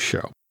today's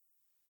show.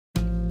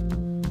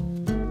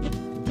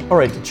 All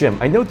right,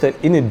 Jim, I note that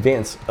in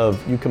advance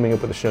of you coming up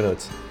with the show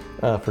notes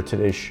for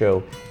today's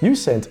show, you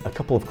sent a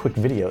couple of quick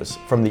videos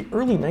from the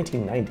early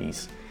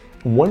 1990s.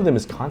 One of them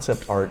is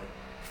concept art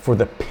for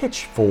the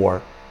pitch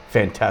for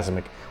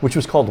Fantasmic, which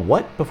was called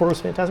what before it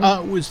was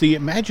Fantasmic? It was the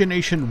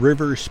Imagination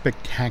River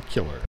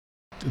Spectacular.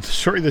 The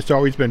story that's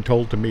always been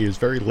told to me is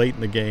very late in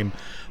the game,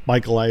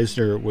 Michael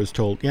Eisner was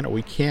told,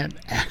 we can't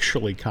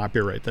actually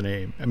copyright the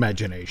name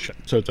Imagination.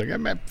 So it's like,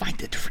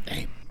 find a different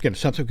name.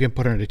 Something we can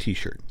put on a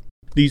t-shirt.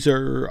 These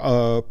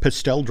are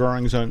pastel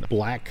drawings on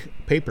black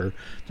paper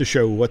to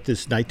show what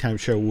this nighttime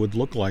show would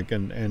look like.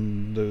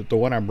 And the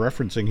one I'm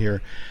referencing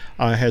here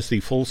has the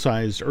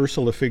full-size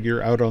Ursula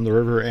figure out on the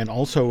river and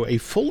also a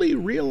fully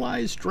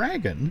realized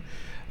dragon,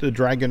 the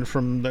dragon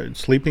from the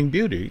Sleeping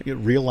Beauty,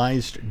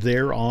 realized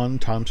there on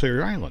Tom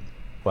Sawyer Island.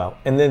 Wow.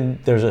 And then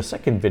there's a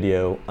second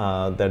video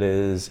that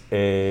is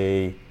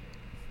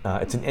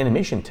it's an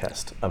animation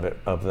test of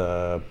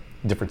the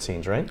different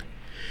scenes, right?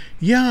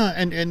 Yeah,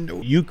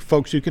 and you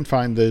folks, you can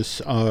find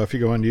this if you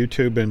go on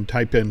YouTube and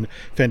type in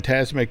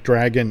Fantasmic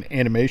Dragon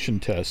Animation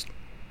Test.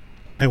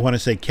 I want to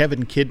say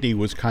Kevin Kidney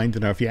was kind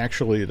enough, he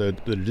actually, the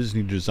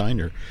Disney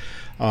designer,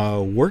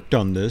 worked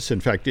on this.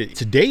 In fact,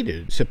 it's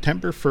dated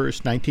September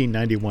 1st,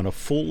 1991, a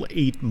full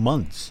 8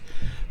 months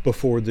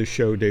before the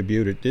show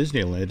debuted at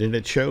Disneyland. And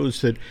it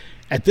shows that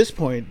at this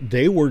point,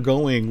 they were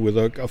going with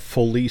a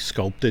fully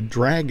sculpted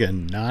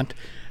dragon, not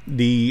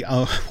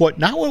what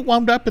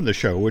wound up in the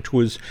show, which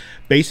was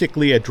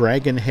basically a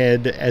dragon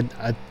head and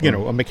a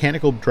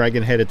mechanical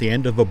dragon head at the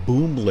end of a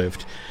boom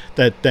lift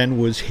that then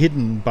was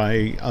hidden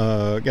by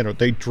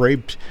they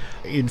draped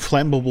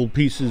inflammable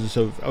pieces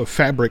of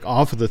fabric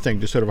off of the thing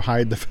to sort of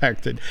hide the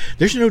fact that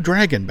there's no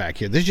dragon back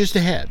here, there's just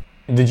a head.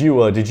 Did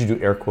you do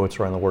air quotes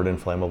around the word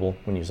inflammable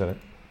when you said it?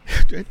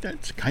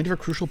 That's kind of a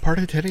crucial part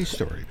of today's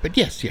story, but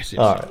yes.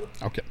 All right.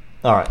 Okay.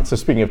 All right, so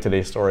speaking of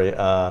today's story,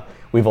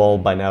 we've all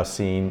by now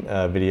seen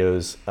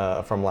videos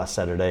from last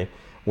Saturday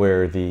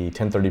where the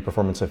 10:30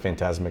 performance of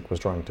Fantasmic was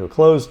drawing to a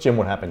close. Jim,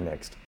 what happened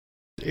next?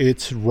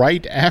 It's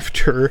right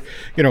after,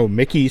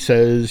 Mickey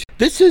says,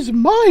 "This is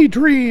my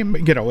dream,"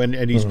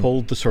 and he's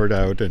pulled the sword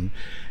out, and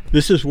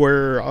this is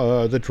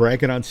where the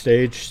dragon on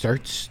stage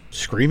starts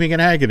screaming in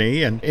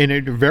agony, and in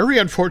a very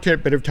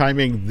unfortunate bit of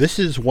timing, this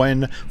is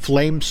when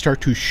flames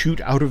start to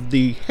shoot out of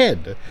the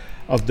head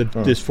of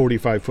this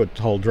 45-foot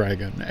tall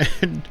dragon.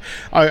 And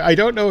I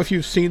don't know if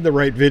you've seen the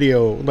right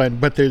video, Len,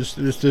 but there's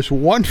this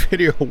one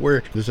video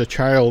where there's a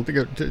child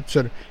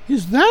said,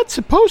 "Is that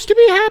supposed to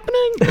be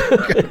happening?"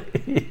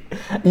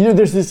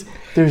 There's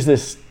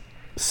this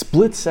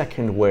split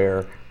second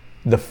where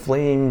the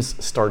flames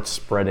start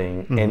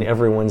spreading and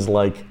everyone's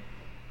like,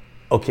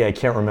 okay, I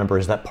can't remember,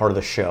 is that part of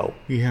the show?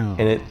 Yeah.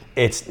 And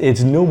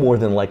it's no more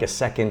than like a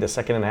second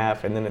and a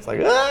half, and then it's like,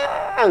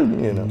 Yeah.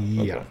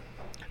 Okay.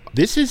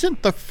 This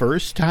isn't the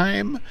first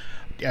time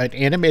an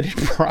animated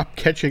prop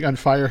catching on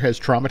fire has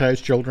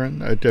traumatized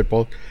children at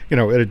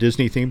a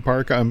Disney theme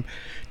park.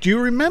 Do you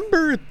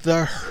remember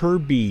the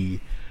Herbie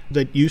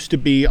that used to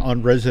be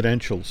on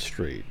Residential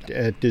Street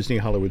at Disney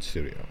Hollywood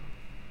Studio?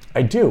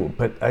 I do,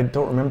 but I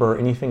don't remember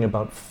anything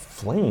about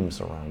flames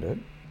around it.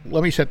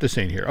 Let me set the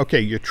scene here.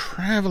 Okay, you're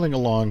traveling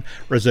along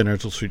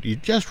Residential Street. You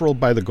just rolled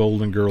by the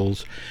Golden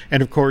Girls,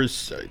 and of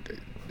course,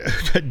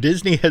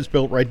 Disney has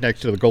built right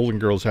next to the Golden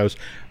Girls house,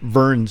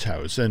 Vern's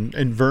house. And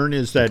Vern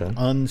is that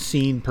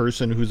unseen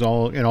person who's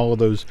all in all of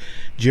those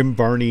Jim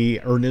Varney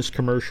Ernest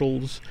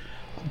commercials.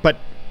 But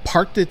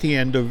parked at the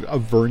end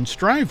of Vern's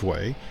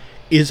driveway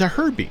is a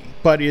Herbie,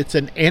 but it's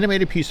an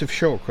animated piece of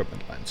show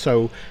equipment land.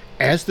 So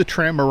as the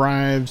tram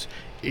arrives,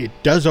 it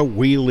does a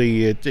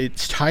wheelie,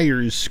 its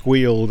tires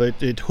squeal,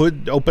 its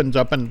hood opens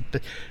up and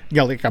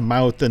like a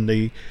mouth, and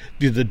the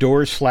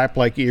doors flap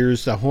like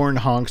ears, the horn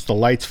honks, the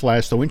lights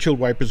flash, the windshield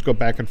wipers go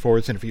back and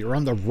forth, and if you're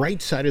on the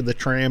right side of the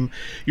tram,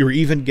 you're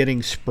even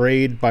getting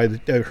sprayed by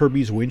the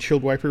Herbie's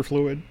windshield wiper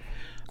fluid,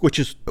 which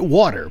is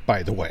water,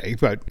 by the way,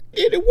 but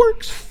it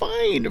works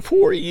fine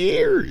for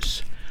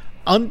years.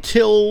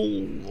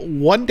 Until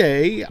one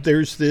day,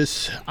 there's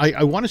this,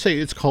 I want to say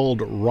it's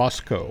called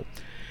Roscoe.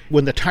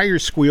 When the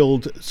tires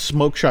squealed,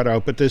 smoke shot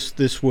out, but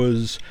this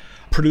was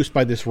produced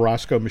by this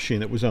Roscoe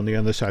machine that was on the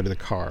other side of the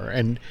car.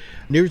 And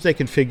near as they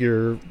can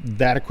figure,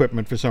 that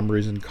equipment for some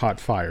reason caught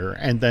fire.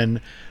 And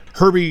then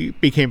Herbie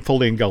became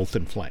fully engulfed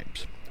in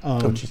flames.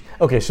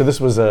 Okay, so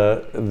this was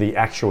the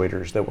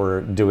actuators that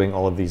were doing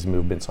all of these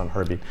movements on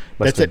Herbie.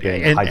 That's it,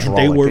 and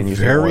they were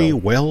very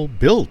well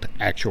built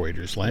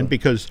actuators, Len,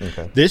 because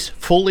this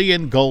fully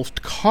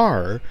engulfed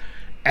car,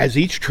 as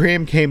each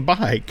tram came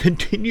by,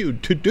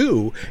 continued to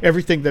do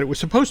everything that it was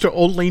supposed to.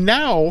 Only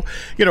now,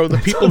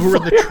 the people who were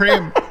in the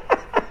tram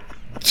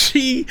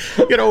see,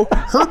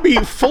 Herbie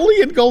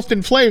fully engulfed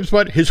in flames,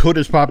 but his hood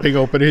is popping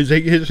open,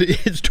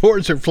 his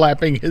doors are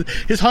flapping,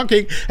 his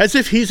honking as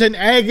if he's in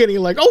agony,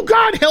 like, oh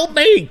God, help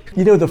me!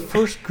 The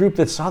first group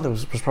that saw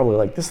this was probably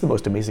like, this is the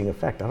most amazing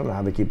effect. I don't know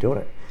how they keep doing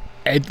it.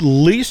 At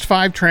least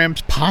 5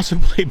 trams,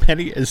 possibly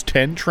many as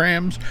 10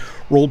 trams,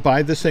 rolled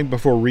by this thing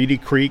before Reedy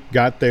Creek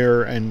got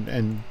there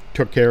and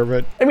took care of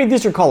it. I mean,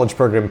 these are college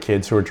program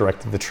kids who are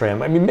directing the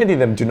tram. I mean, many of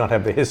them do not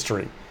have the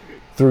history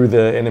through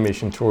the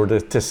animation tour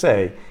to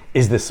say,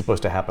 is this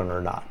supposed to happen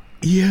or not?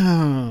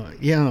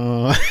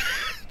 Yeah.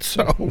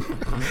 So,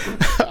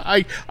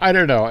 I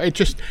don't know. It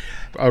just,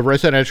 a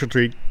residential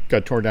street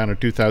got torn down in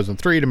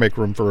 2003 to make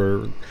room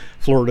for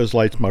Florida's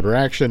Lights Motor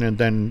Action, and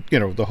then,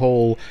 the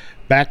whole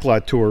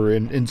backlot tour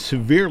in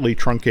severely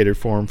truncated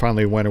form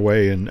finally went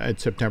away in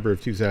September of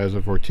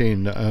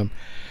 2014.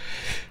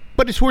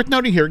 But it's worth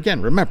noting here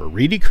again, remember,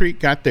 Reedy Creek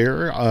got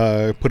there,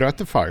 put out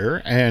the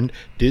fire, and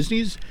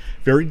Disney's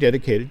very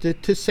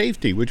dedicated to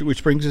safety,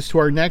 which brings us to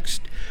our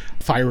next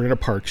fire in a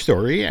park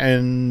story.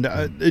 And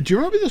do you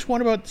remember this one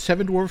about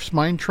Seven Dwarfs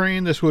Mine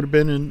Train? This would have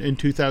been in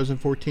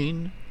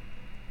 2014?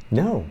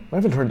 No, I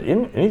haven't heard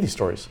any of these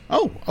stories.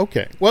 Oh,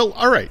 okay. Well,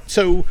 all right.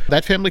 So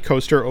that family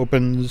coaster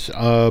opens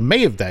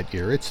May of that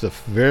year. It's the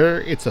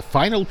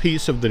final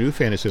piece of the new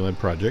Fantasyland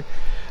project,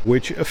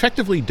 which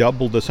effectively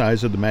doubled the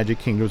size of the Magic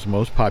Kingdom's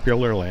most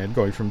popular land,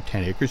 going from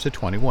 10 acres to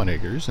 21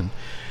 acres.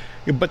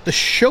 But the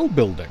show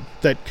building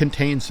that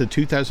contains the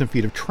 2,000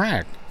 feet of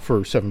track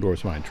for Seven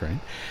Dwarfs Mine Train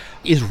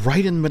is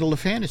right in the middle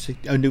of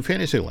New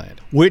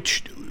Fantasyland,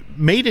 which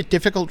made it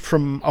difficult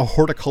from a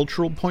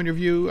horticultural point of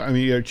view. I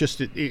mean,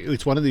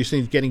 it's one of these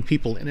things, getting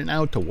people in and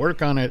out to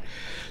work on it.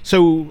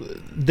 So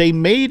they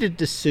made a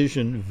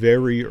decision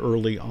very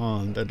early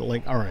on that,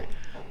 like, all right,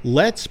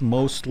 let's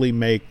mostly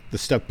make the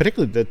stuff,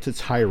 particularly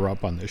that's higher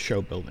up on this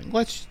show building.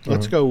 Let's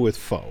go with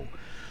faux.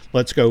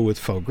 Let's go with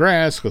faux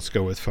grass. Let's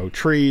go with faux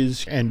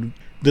trees. And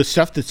the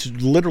stuff that's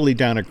literally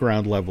down at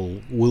ground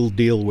level will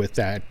deal with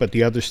that, but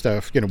the other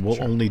stuff,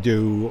 we'll only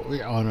do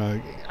on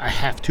a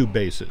have-to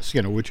basis,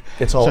 which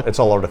it's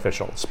all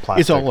artificial. It's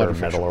plastic or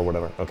metal or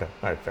whatever. Okay,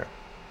 all right, fair.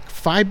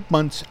 5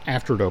 months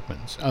after it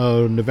opens,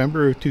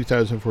 November of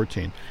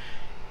 2014,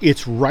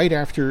 it's right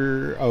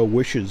after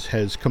Wishes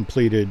has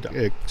completed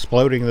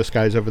exploding the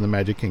skies over the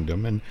Magic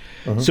Kingdom, and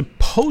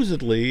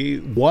supposedly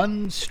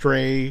one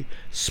stray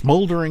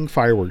smoldering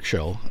fireworks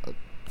shell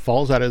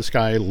falls out of the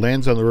sky,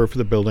 lands on the roof of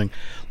the building,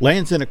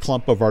 lands in a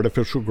clump of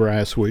artificial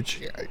grass,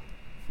 which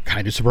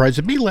kind of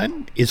surprises me,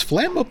 Len, is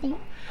flammable.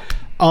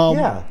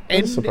 Yeah,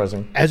 that's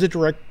surprising. As a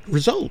direct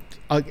result,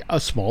 a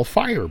small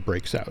fire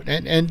breaks out,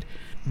 and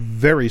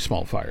very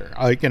small fire.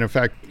 In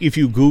fact, if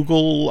you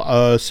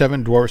Google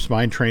Seven Dwarfs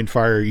Mine Train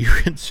fire, you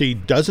can see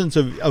dozens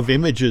of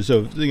images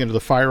of the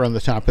fire on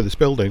the top of this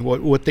building.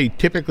 What they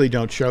typically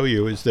don't show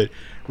you is that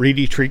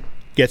Reedy Creek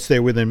gets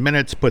there within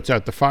minutes, puts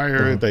out the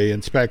fire, they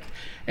inspect,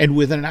 and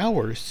within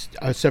hours,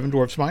 Seven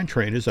Dwarfs Mine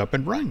Train is up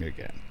and running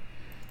again.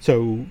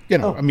 So,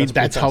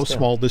 that's how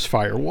small this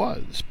fire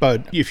was.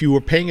 But if you were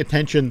paying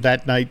attention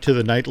that night to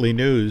the nightly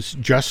news,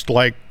 just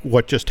like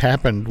what just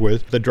happened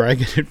with the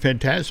Dragon and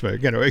Phantasmic,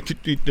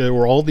 there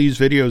were all these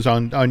videos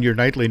on your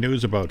nightly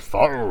news about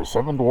fire,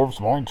 Seven Dwarfs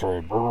Mine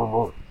Train, blah, blah,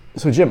 blah.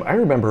 So, Jim, I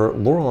remember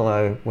Laurel and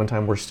I one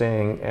time were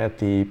staying at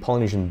the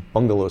Polynesian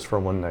Bungalows for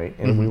one night,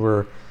 and we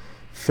were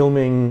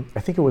filming, I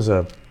think it was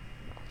a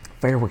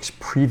fireworks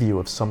preview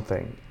of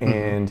something,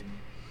 and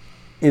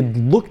it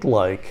looked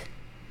like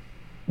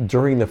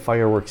during the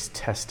fireworks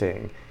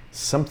testing,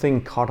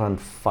 something caught on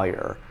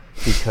fire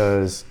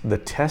because the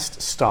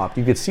test stopped.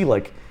 You could see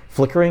like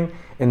flickering,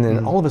 and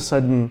then all of a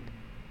sudden,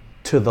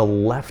 to the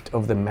left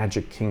of the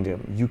Magic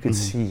Kingdom, you could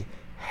see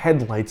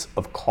headlights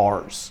of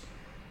cars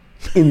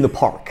in the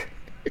park.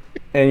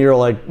 And you're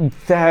like,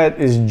 that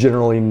is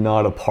generally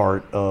not a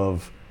part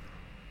of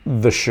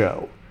the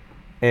show.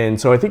 And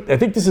so I think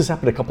this has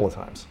happened a couple of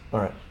times. All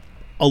right.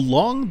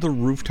 Along the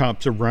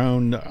rooftops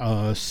around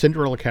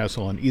Cinderella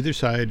Castle on either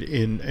side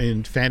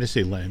in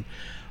Fantasyland,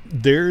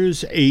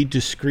 there's a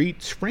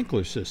discrete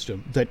sprinkler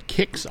system that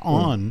kicks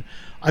on,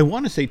 I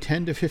want to say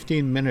 10 to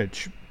 15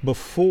 minutes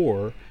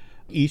before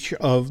each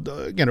of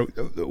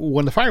the,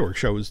 when the fireworks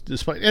show is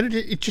displayed. And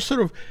it just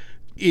sort of,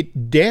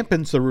 it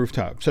dampens the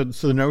rooftop. So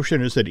the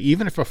notion is that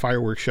even if a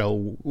fireworks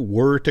shell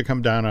were to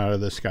come down out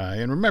of the sky,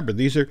 and remember,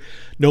 these are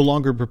no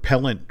longer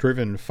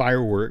propellant-driven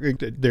fireworks,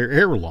 they're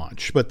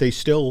air-launched, but they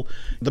still,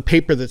 the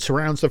paper that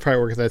surrounds the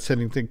firework at that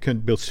setting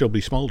can still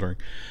be smoldering.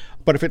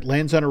 But if it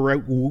lands on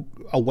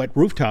a wet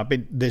rooftop,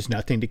 there's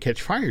nothing to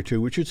catch fire to,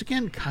 which is,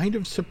 again, kind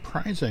of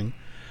surprising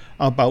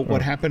about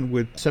what happened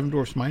with Seven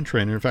Dwarfs Mine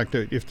Train. And in fact,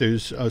 if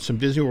there's some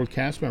Disney World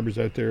cast members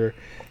out there,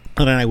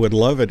 and I would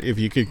love it if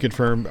you could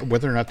confirm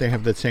whether or not they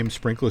have that same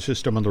sprinkler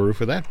system on the roof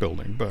of that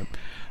building. But,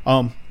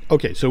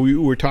 okay, so we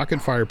were talking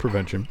fire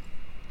prevention,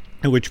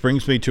 which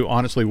brings me to,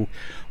 honestly,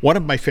 one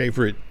of my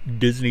favorite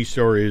Disney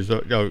stories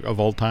of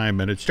all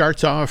time. And it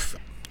starts off,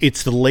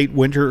 it's the late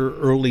winter,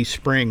 early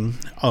spring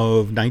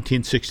of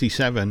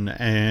 1967,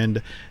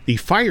 and the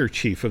fire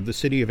chief of the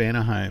city of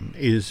Anaheim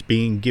is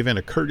being given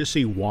a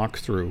courtesy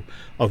walkthrough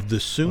of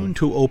the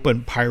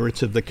soon-to-open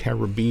Pirates of the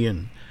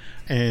Caribbean.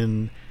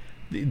 And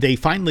they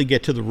finally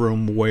get to the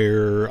room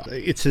where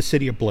it's a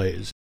city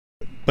ablaze.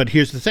 But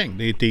here's the thing.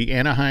 The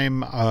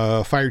Anaheim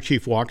fire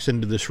chief walks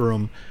into this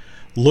room,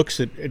 looks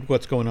at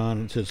what's going on,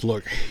 and says,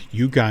 look,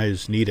 you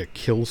guys need a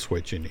kill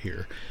switch in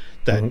here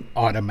that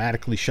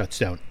automatically shuts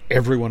down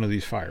every one of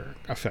these fire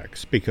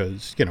effects,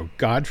 because,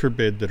 God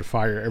forbid that a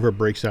fire ever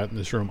breaks out in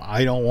this room.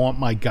 I don't want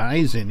my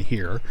guys in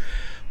here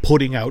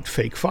putting out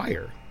fake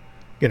fire.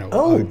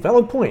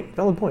 Valid point.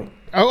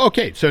 Oh,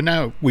 okay. So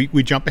now we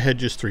jump ahead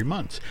just 3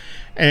 months.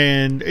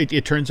 And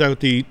it turns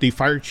out the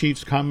fire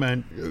chief's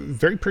comment,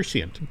 very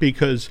prescient,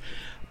 because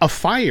a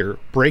fire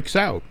breaks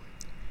out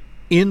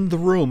in the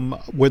room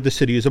where the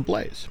city is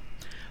ablaze.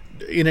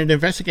 In an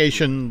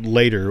investigation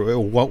later,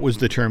 what was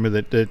determined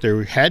that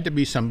there had to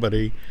be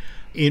somebody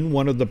in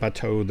one of the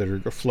bateaux that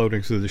are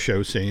floating through the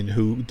show scene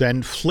who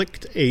then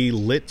flicked a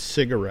lit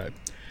cigarette.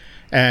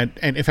 And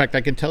in fact,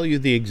 I can tell you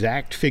the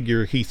exact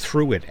figure he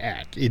threw it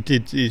at.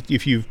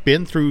 If you've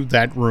been through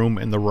that room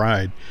in the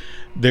ride,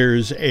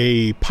 there's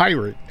a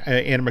pirate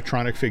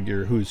animatronic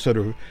figure who's sort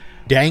of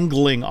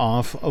dangling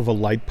off of a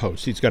light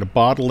post. He's got a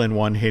bottle in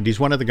one hand. He's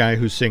one of the guys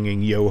who's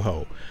singing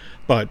Yo-Ho.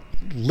 But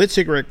lit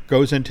cigarette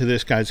goes into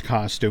this guy's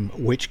costume,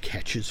 which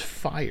catches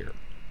fire.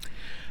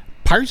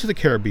 Pirates of the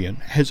Caribbean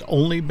has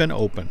only been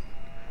open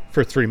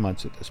for 3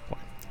 months at this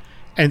point.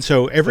 And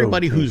so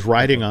everybody who's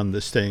riding on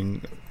this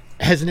thing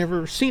has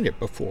never seen it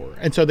before.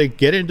 And so they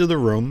get into the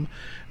room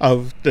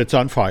that's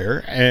on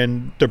fire,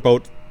 and their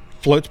boat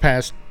floats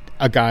past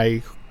a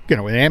guy, an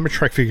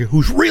animatronic figure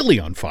who's really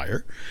on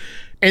fire.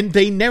 And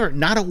they never,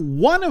 not a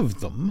one of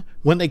them,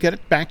 when they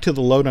get back to the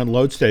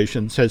load-unload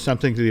station, says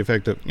something to the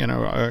effect of,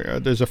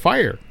 there's a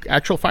fire,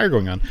 actual fire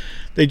going on.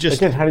 They just...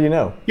 Again, how do you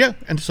know? Yeah,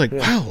 and it's like,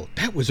 wow,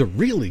 that was a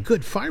really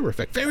good fire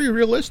effect. Very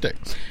realistic.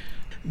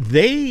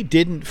 They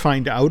didn't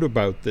find out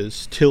about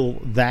this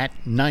till that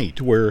night,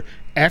 where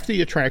after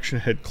the attraction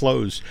had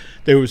closed,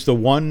 there was the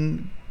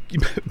one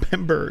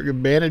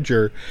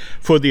manager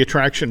for the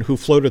attraction who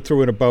floated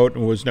through in a boat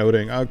and was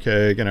noting,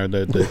 okay,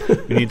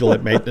 we need to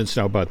let maintenance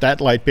know about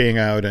that light being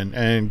out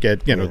and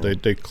get,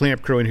 the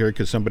cleanup crew in here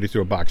because somebody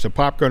threw a box of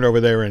popcorn over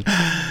there and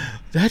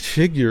that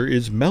figure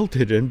is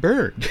melted and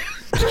burned.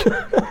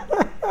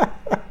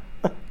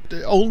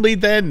 Only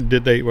then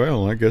did they,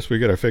 I guess we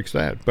got to fix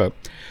that. But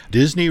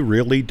Disney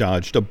really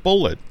dodged a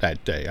bullet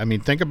that day. I mean,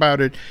 think about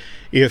it.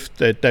 If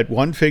that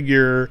one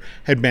figure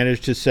had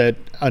managed to set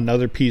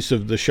another piece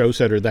of the show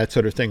set or that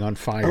sort of thing on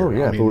fire. Oh,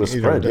 yeah, if it would have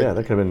spread, that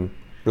could have been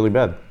really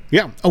bad.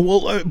 Yeah,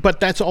 but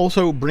that's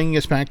also bringing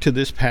us back to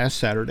this past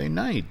Saturday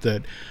night,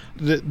 that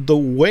the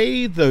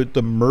way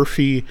the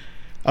Murphy...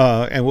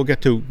 and we'll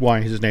get to why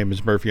his name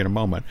is Murphy in a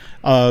moment.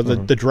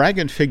 The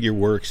dragon figure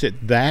works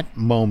at that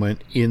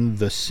moment in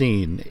the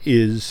scene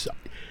is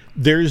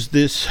there's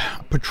this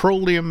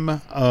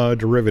petroleum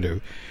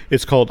derivative.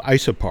 It's called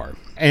isopar.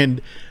 And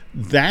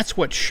that's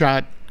what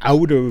shot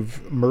out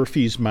of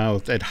Murphy's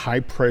mouth at high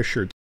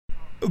pressure.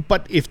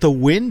 But if the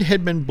wind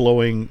had been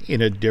blowing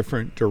in a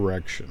different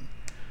direction,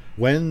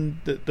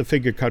 when the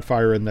figure caught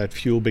fire and that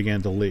fuel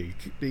began to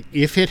leak,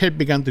 if it had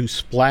begun to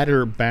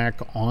splatter back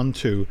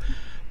onto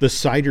the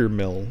cider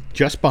mill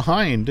just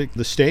behind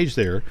the stage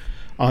there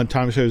on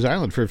Thomas Sowell's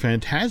Island for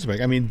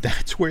Fantasmic. I mean,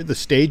 that's where the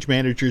stage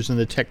managers and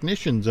the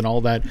technicians and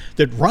all that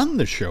run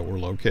the show were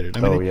located.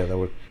 I mean, that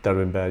would have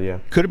been bad, yeah.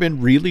 Could have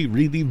been really,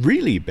 really,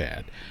 really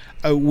bad.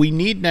 We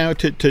need now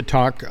to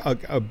talk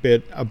a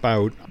bit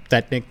about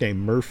that nickname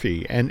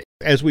Murphy. And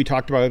as we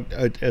talked about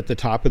at the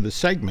top of the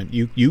segment,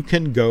 you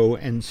can go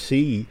and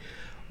see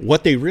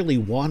what they really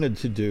wanted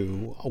to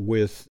do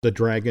with the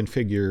dragon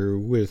figure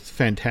with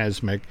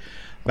Fantasmic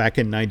back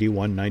in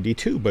 91,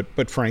 92.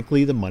 But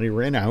frankly, the money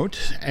ran out,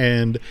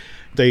 and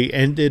they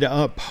ended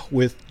up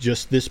with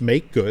just this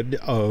make good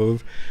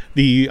of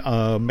the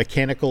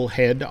mechanical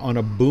head on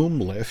a boom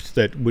lift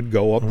that would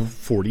go up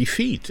 40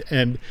 feet.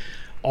 And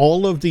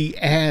all of the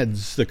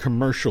ads, the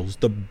commercials,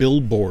 the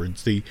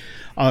billboards, the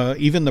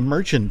even the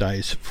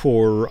merchandise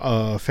for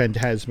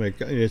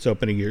Fantasmic in its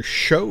opening year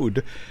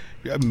showed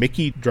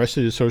Mickey dressed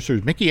in his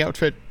Sorcerer's Mickey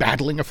outfit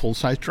battling a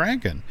full-size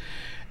dragon.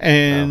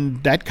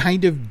 And that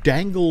kind of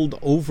dangled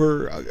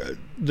over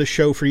the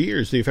show for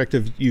years. The effect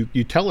of,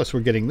 you tell us we're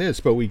getting this,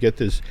 but we get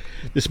this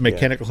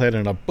mechanical head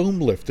and a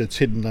boom lift that's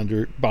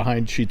hidden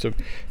behind sheets of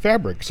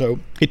fabric. So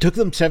it took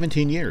them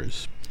 17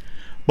 years.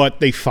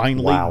 But they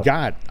finally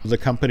got the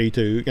company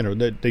to,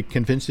 they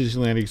convinced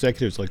Disneyland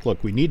executives, like,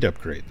 look, we need to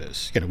upgrade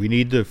this. We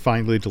need to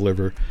finally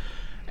deliver.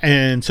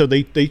 And so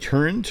they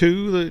turned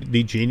to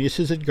the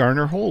geniuses at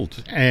Garner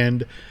Holt,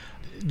 and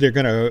they're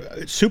going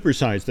to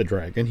supersize the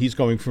dragon. He's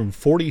going from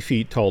 40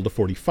 feet tall to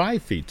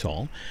 45 feet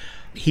tall.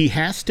 He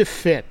has to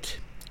fit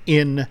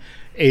in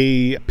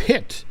a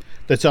pit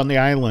that's on the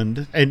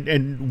island.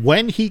 And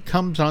when he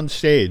comes on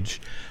stage,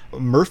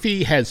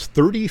 Murphy has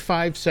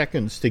 35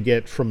 seconds to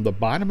get from the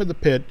bottom of the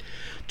pit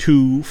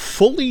to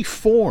fully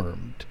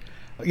formed,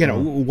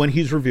 when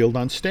he's revealed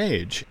on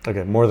stage.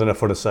 Okay, more than a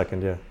foot a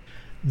second, yeah.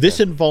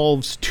 This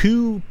involves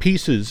two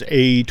pieces,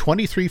 a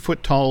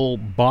 23-foot tall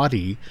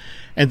body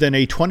and then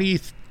a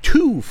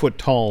 22-foot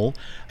tall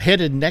head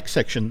and neck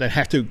section that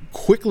have to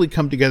quickly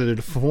come together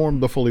to form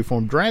the fully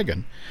formed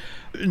dragon.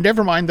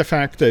 Never mind the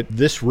fact that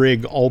this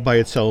rig all by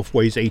itself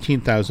weighs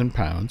 18,000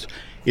 pounds.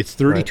 It's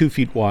 32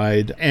 feet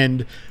wide,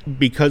 and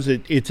because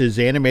it's as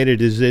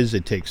animated as it is,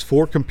 it takes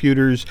 4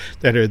 computers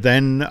that are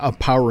then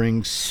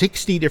powering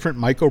 60 different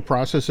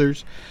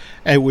microprocessors,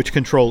 which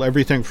control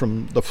everything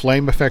from the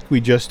flame effect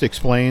we just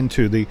explained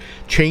to the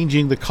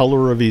changing the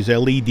color of his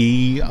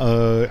LED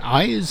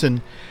eyes.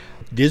 And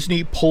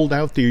Disney pulled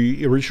out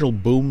the original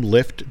boom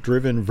lift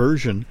driven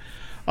version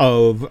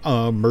of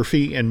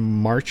Murphy in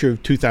March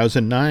of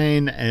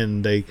 2009,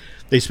 and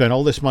they spent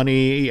all this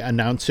money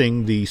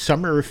announcing the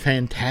Summer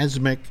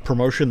Fantasmic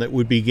promotion that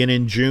would begin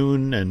in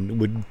June and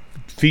would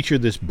feature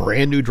this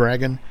brand new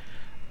dragon.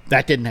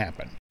 That didn't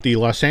happen. The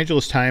Los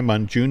Angeles Times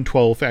on June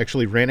 12th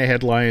actually ran a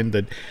headline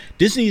that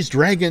Disney's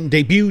Dragon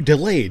debut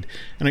delayed,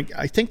 and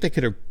I think they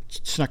could have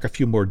snuck a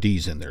few more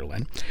D's in there,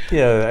 Len.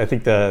 Yeah, I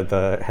think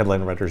the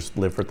headline writers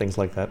live for things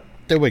like that.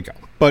 There we go.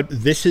 But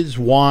this is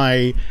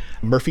why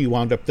Murphy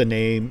wound up the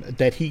name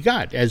that he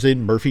got, as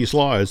in Murphy's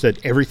Law, is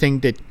that everything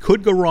that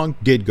could go wrong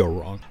did go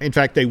wrong. In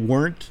fact, they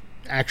weren't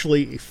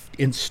actually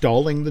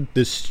installing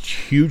this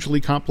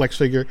hugely complex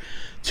figure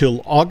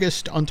till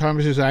August on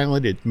Thomas's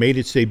Island. It made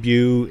its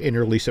debut in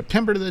early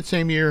September of that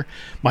same year.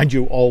 Mind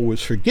you, all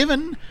was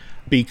forgiven,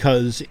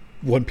 because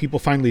when people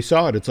finally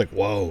saw it, it's like,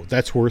 whoa,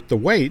 that's worth the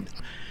wait.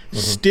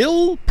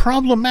 Still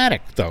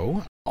problematic,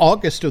 though.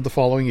 August of the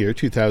following year,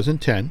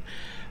 2010,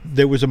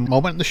 there was a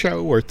moment in the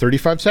show where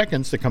 35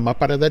 seconds to come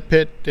up out of that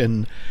pit,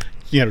 and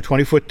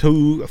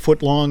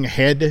 20-foot long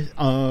head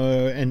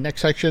and neck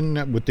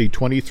section with the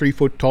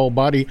 23-foot tall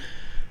body.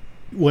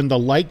 When the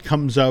light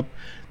comes up,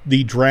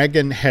 the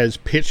dragon has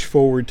pitched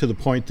forward to the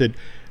point that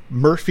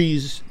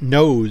Murphy's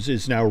nose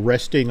is now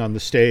resting on the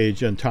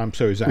stage on Tom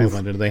Sawyer's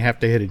Island, and they have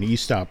to hit an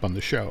E-stop on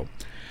the show.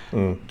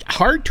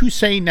 Hard to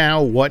say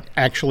now what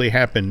actually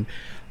happened.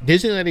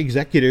 Disneyland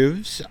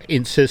executives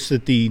insist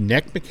that the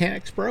neck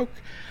mechanics broke.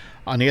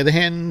 On the other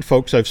hand,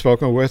 folks I've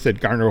spoken with at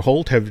Garner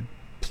Holt have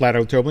flat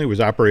out told me it was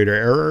operator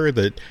error,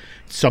 that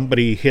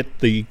somebody hit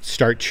the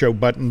start show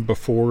button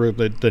before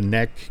the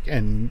neck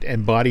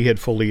and body had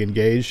fully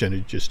engaged, and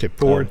it just tipped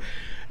forward.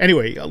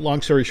 Anyway,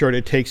 long story short,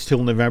 it takes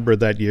till November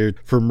that year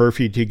for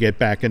Murphy to get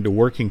back into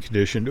working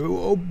condition.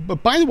 Oh,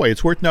 but by the way,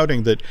 it's worth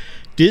noting that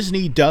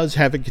Disney does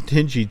have a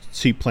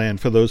contingency plan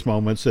for those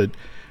moments that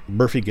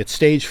Murphy gets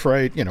stage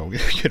fright,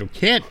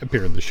 can't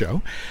appear in the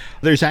show.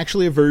 There's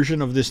actually a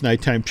version of this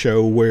nighttime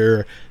show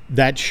where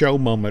that show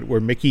moment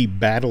where Mickey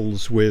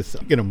battles with,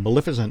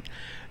 Maleficent,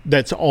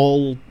 that's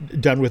all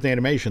done with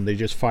animation. They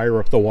just fire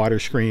up the water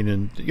screen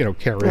and,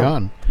 carry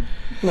on.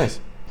 Nice.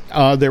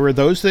 There are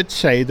those that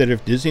say that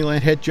if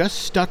Disneyland had just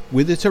stuck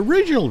with its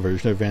original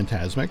version of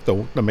Fantasmic,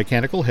 the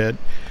mechanical head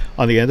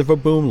on the end of a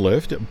boom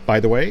lift, by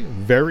the way,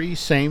 very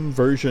same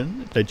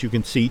version that you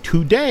can see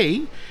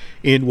today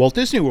in Walt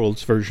Disney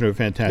World's version of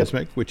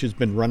Fantasmic, which has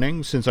been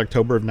running since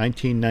October of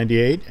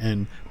 1998,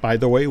 and by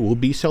the way, will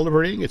be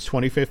celebrating its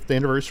 25th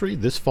anniversary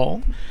this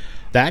fall.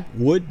 That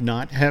would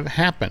not have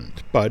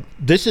happened, but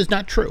this is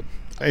not true.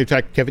 In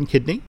fact, Kevin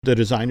Kidney, the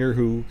designer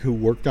who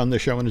worked on the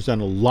show and has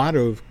done a lot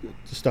of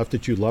stuff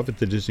that you love at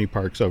the Disney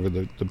parks over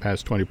the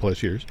past 20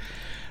 plus years,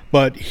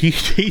 but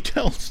he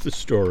tells the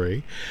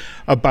story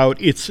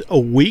about it's a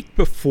week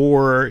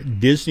before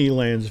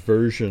Disneyland's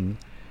version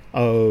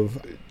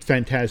of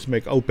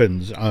Fantasmic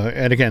opens.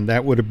 And again,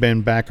 that would have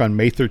been back on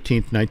May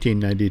 13th,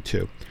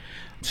 1992.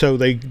 So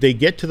they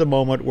get to the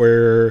moment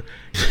where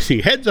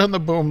he heads on the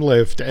boom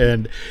lift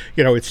and,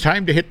 it's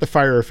time to hit the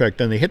fire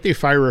effect. And they hit the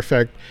fire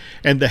effect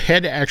and the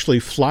head actually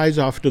flies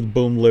off to the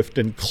boom lift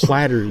and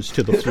clatters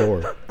to the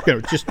floor.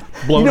 Just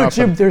blown up.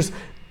 Jim,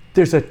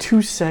 there's a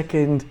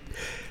 2-second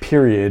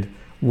period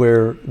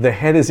where the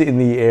head is in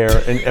the air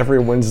and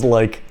everyone's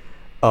like,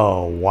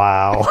 oh,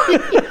 wow.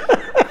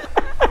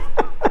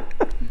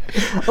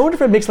 I wonder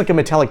if it makes like a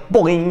metallic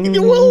boing.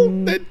 Well,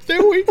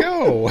 there we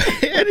go.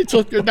 And it's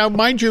now,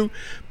 mind you,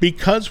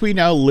 because we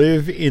now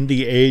live in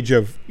the age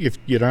of if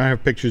you don't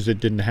have pictures, it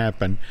didn't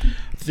happen.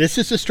 This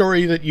is a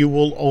story that you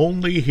will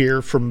only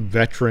hear from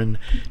veteran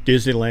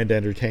Disneyland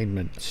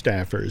Entertainment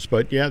staffers.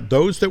 But yeah,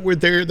 those that were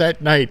there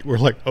that night were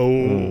like,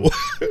 oh.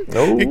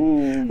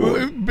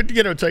 But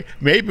it's like,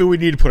 maybe we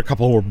need to put a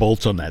couple more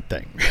bolts on that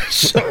thing.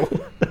 So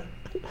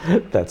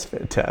that's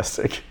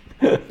fantastic.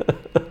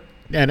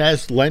 And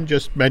as Len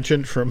just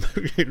mentioned, from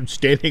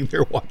standing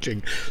there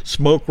watching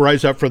smoke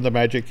rise up from the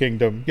Magic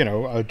Kingdom,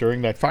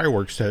 during that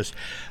fireworks test,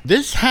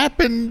 this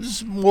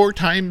happens more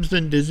times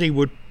than Disney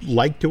would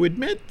like to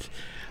admit.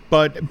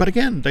 But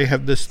again, they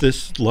have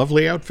this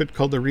lovely outfit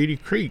called the Reedy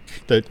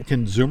Creek that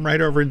can zoom right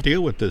over and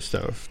deal with this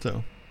stuff.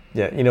 So.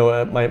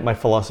 Yeah, my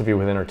philosophy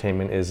with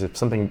entertainment is if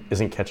something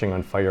isn't catching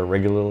on fire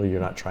regularly, you're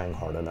not trying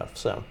hard enough.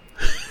 So.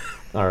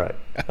 All right,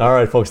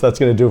 folks, that's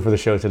going to do it for the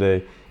show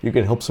today. You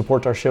can help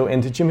support our show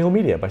and Jim Hill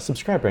Media by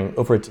subscribing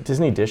over at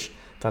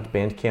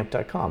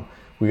disneydish.bandcamp.com,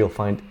 where you'll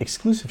find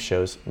exclusive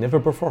shows never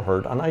before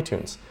heard on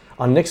iTunes.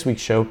 On next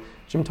week's show,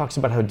 Jim talks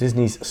about how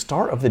Disney's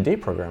Star of the Day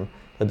program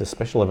led to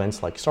special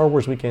events like Star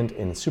Wars Weekend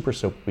and Super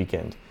Soap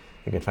Weekend.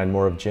 You can find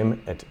more of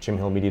Jim at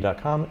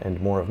jimhillmedia.com and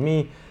more of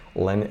me,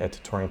 Len, at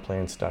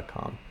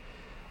touringplans.com.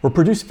 We're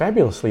produced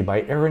fabulously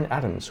by Aaron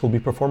Adams, who will be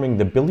performing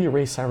the Billy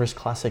Ray Cyrus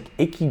classic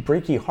Achy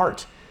Breaky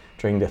Heart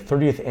during the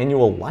 30th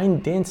annual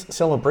Line Dance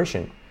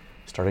Celebration,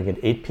 starting at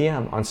 8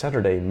 p.m. on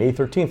Saturday, May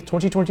 13th,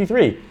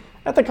 2023,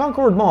 at the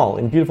Concord Mall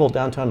in beautiful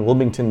downtown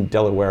Wilmington,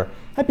 Delaware.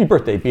 Happy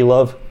birthday,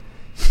 B-Love.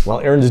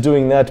 While Aaron's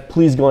doing that,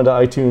 please go onto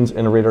iTunes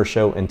and rate our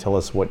show and tell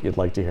us what you'd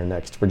like to hear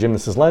next. For Jim,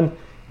 this is Len.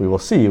 We will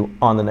see you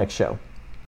on the next show.